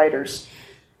to pay writers.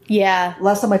 Yeah.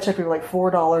 Last time I checked, we were like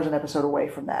 $4 an episode away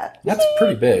from that. That's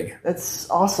pretty big. That's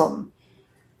awesome.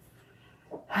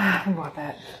 We want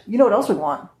that. You know what else we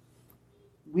want?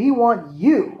 We want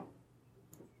you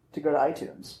to go to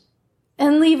iTunes.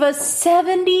 And leave us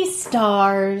 70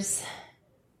 stars.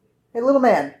 Hey, little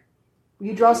man, will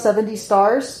you draw 70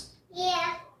 stars?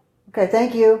 Yeah. Okay,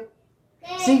 thank you.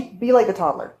 See, be like a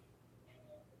toddler.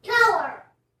 Taller.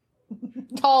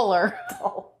 Taller.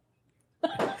 Oh.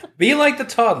 Be like the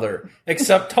toddler,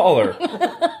 except taller.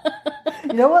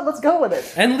 You know what? Let's go with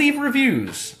it. And leave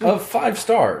reviews of 5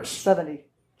 stars. 70.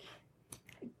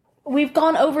 We've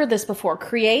gone over this before.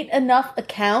 Create enough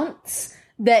accounts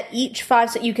that each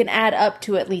 5 so you can add up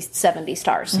to at least 70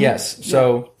 stars. Yes.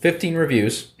 So 15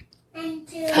 reviews.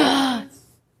 5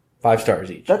 stars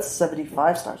each. That's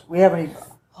 75 stars. We haven't even...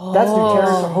 That's new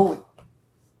territory. Holy...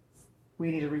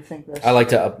 We need to rethink this. I like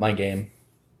to up my game.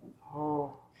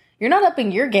 Oh. You're not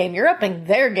upping your game. You're upping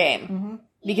their game. Mm-hmm.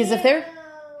 Because if they're...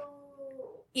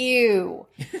 Ew.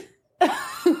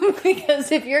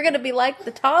 Because if you're going to be like the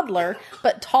toddler,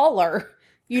 but taller,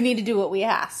 you need to do what we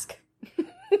ask.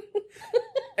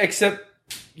 Except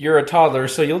you're a toddler,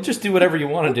 so you'll just do whatever you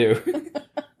want to do.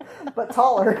 But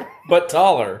taller. But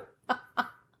taller.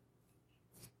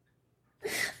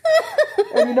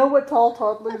 And you know what tall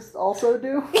toddlers also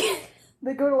do?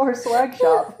 They go to our swag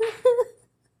shop.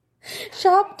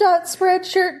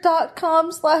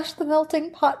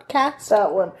 Shop.spreadshirt.com/themeltingpotcast.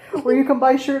 That one. Where you can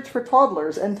buy shirts for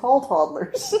toddlers and tall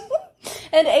toddlers.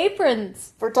 And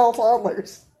aprons. For tall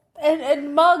toddlers.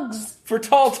 And mugs. For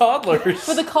tall toddlers.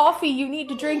 For the coffee you need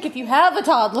to drink if you have a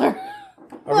toddler.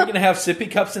 Are we going to have sippy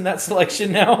cups in that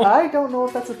selection now? I don't know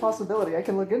if that's a possibility. I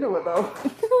can look into it, though.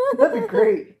 That'd be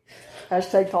great.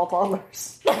 Hashtag tall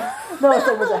toddlers. No, if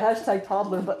it was a hashtag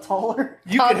toddler but taller.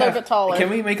 Toddler but taller. Can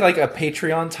we make like a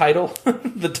Patreon title?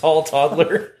 The tall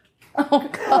toddler? Oh,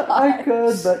 God. I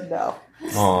could, but no.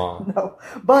 Aww. No.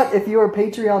 But if you're a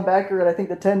Patreon backer at I think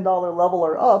the $10 level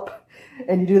or up,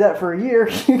 and you do that for a year,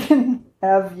 you can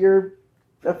have your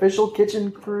official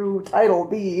kitchen crew title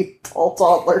be tall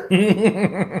toddler.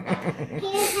 Can you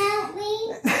help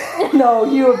me? No,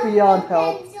 you would be beyond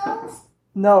help. Pencils?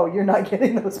 No, you're not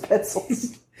getting those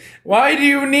pencils. Why do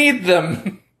you need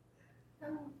them?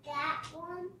 That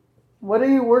one? What are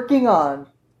you working on?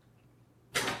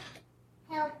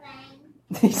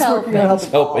 Helping. He's working on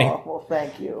Helping. Oh, well,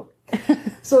 thank you.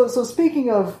 So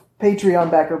speaking of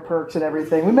Patreon backer perks and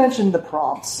everything, we mentioned the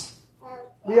prompts.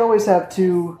 We always have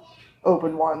 2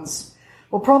 open ones.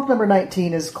 Well, prompt number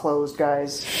 19 is closed,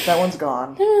 guys. That one's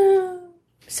gone.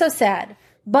 So sad.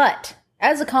 But,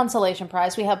 as a consolation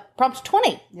prize, we have prompt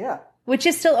 20. Yeah. Which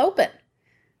is still open.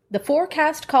 The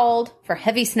forecast called for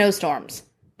heavy snowstorms.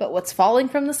 But what's falling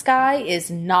from the sky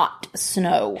is not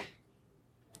snow.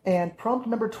 And prompt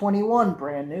number 21,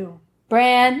 brand new.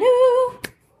 Brand new!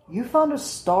 You found a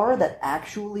star that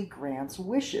actually grants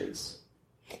wishes.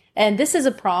 And this is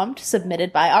a prompt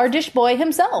submitted by our dish boy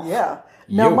himself. Yeah.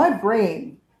 Now, my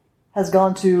brain has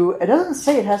gone to... It doesn't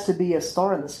say it has to be a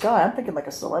star in the sky. I'm thinking like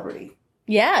a celebrity.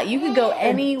 Yeah, you could go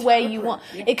any way you want.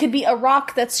 It could be a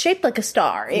rock that's shaped like a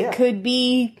star. It could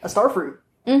be... a star fruit.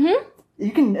 Mm-hmm.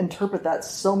 You can interpret that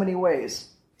so many ways.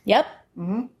 Yep.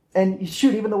 Mm-hmm. And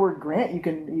shoot, even the word Grant, you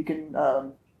can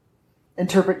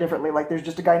interpret differently. Like there's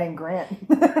just a guy named Grant.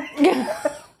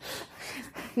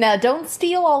 Now, don't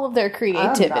steal all of their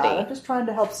creativity. I'm just trying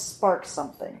to help spark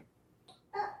something.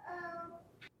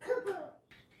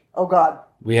 Oh God.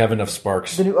 We have enough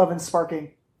sparks. The new oven's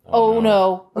sparking. Oh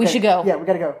no. We should go. Yeah, we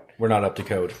gotta go. We're not up to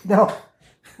code. No.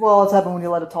 Well, it's happened when you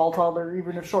let a tall toddler,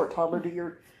 even a short toddler, do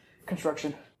your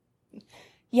construction.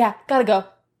 Yeah, gotta go.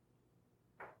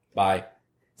 Bye.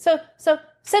 So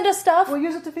send us stuff. We'll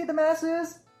use it to feed the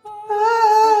masses.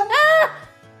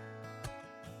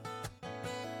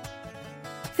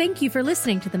 Thank you for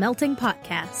listening to The Melting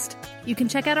Potcast. You can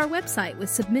check out our website with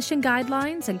submission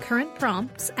guidelines and current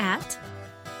prompts at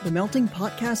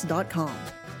themeltingpotcast.com.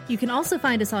 You can also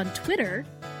find us on Twitter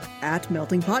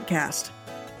 @meltingpotcast.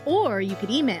 or you could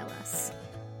email us.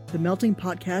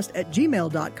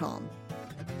 themeltingpotcast@gmail.com.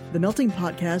 The Melting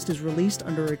Potcast is released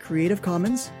under a Creative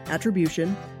Commons,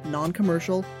 Attribution,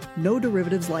 Non-Commercial, No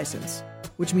Derivatives license,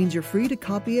 which means you're free to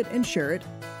copy it and share it,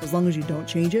 as long as you don't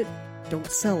change it, don't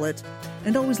sell it,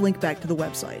 and always link back to the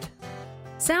website.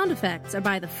 Sound effects are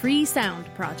by the Free Sound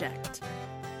Project.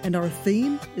 And our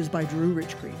theme is by Drew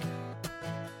Rich Creek.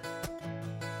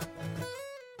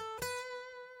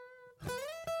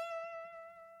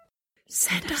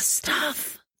 Send us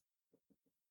stuff.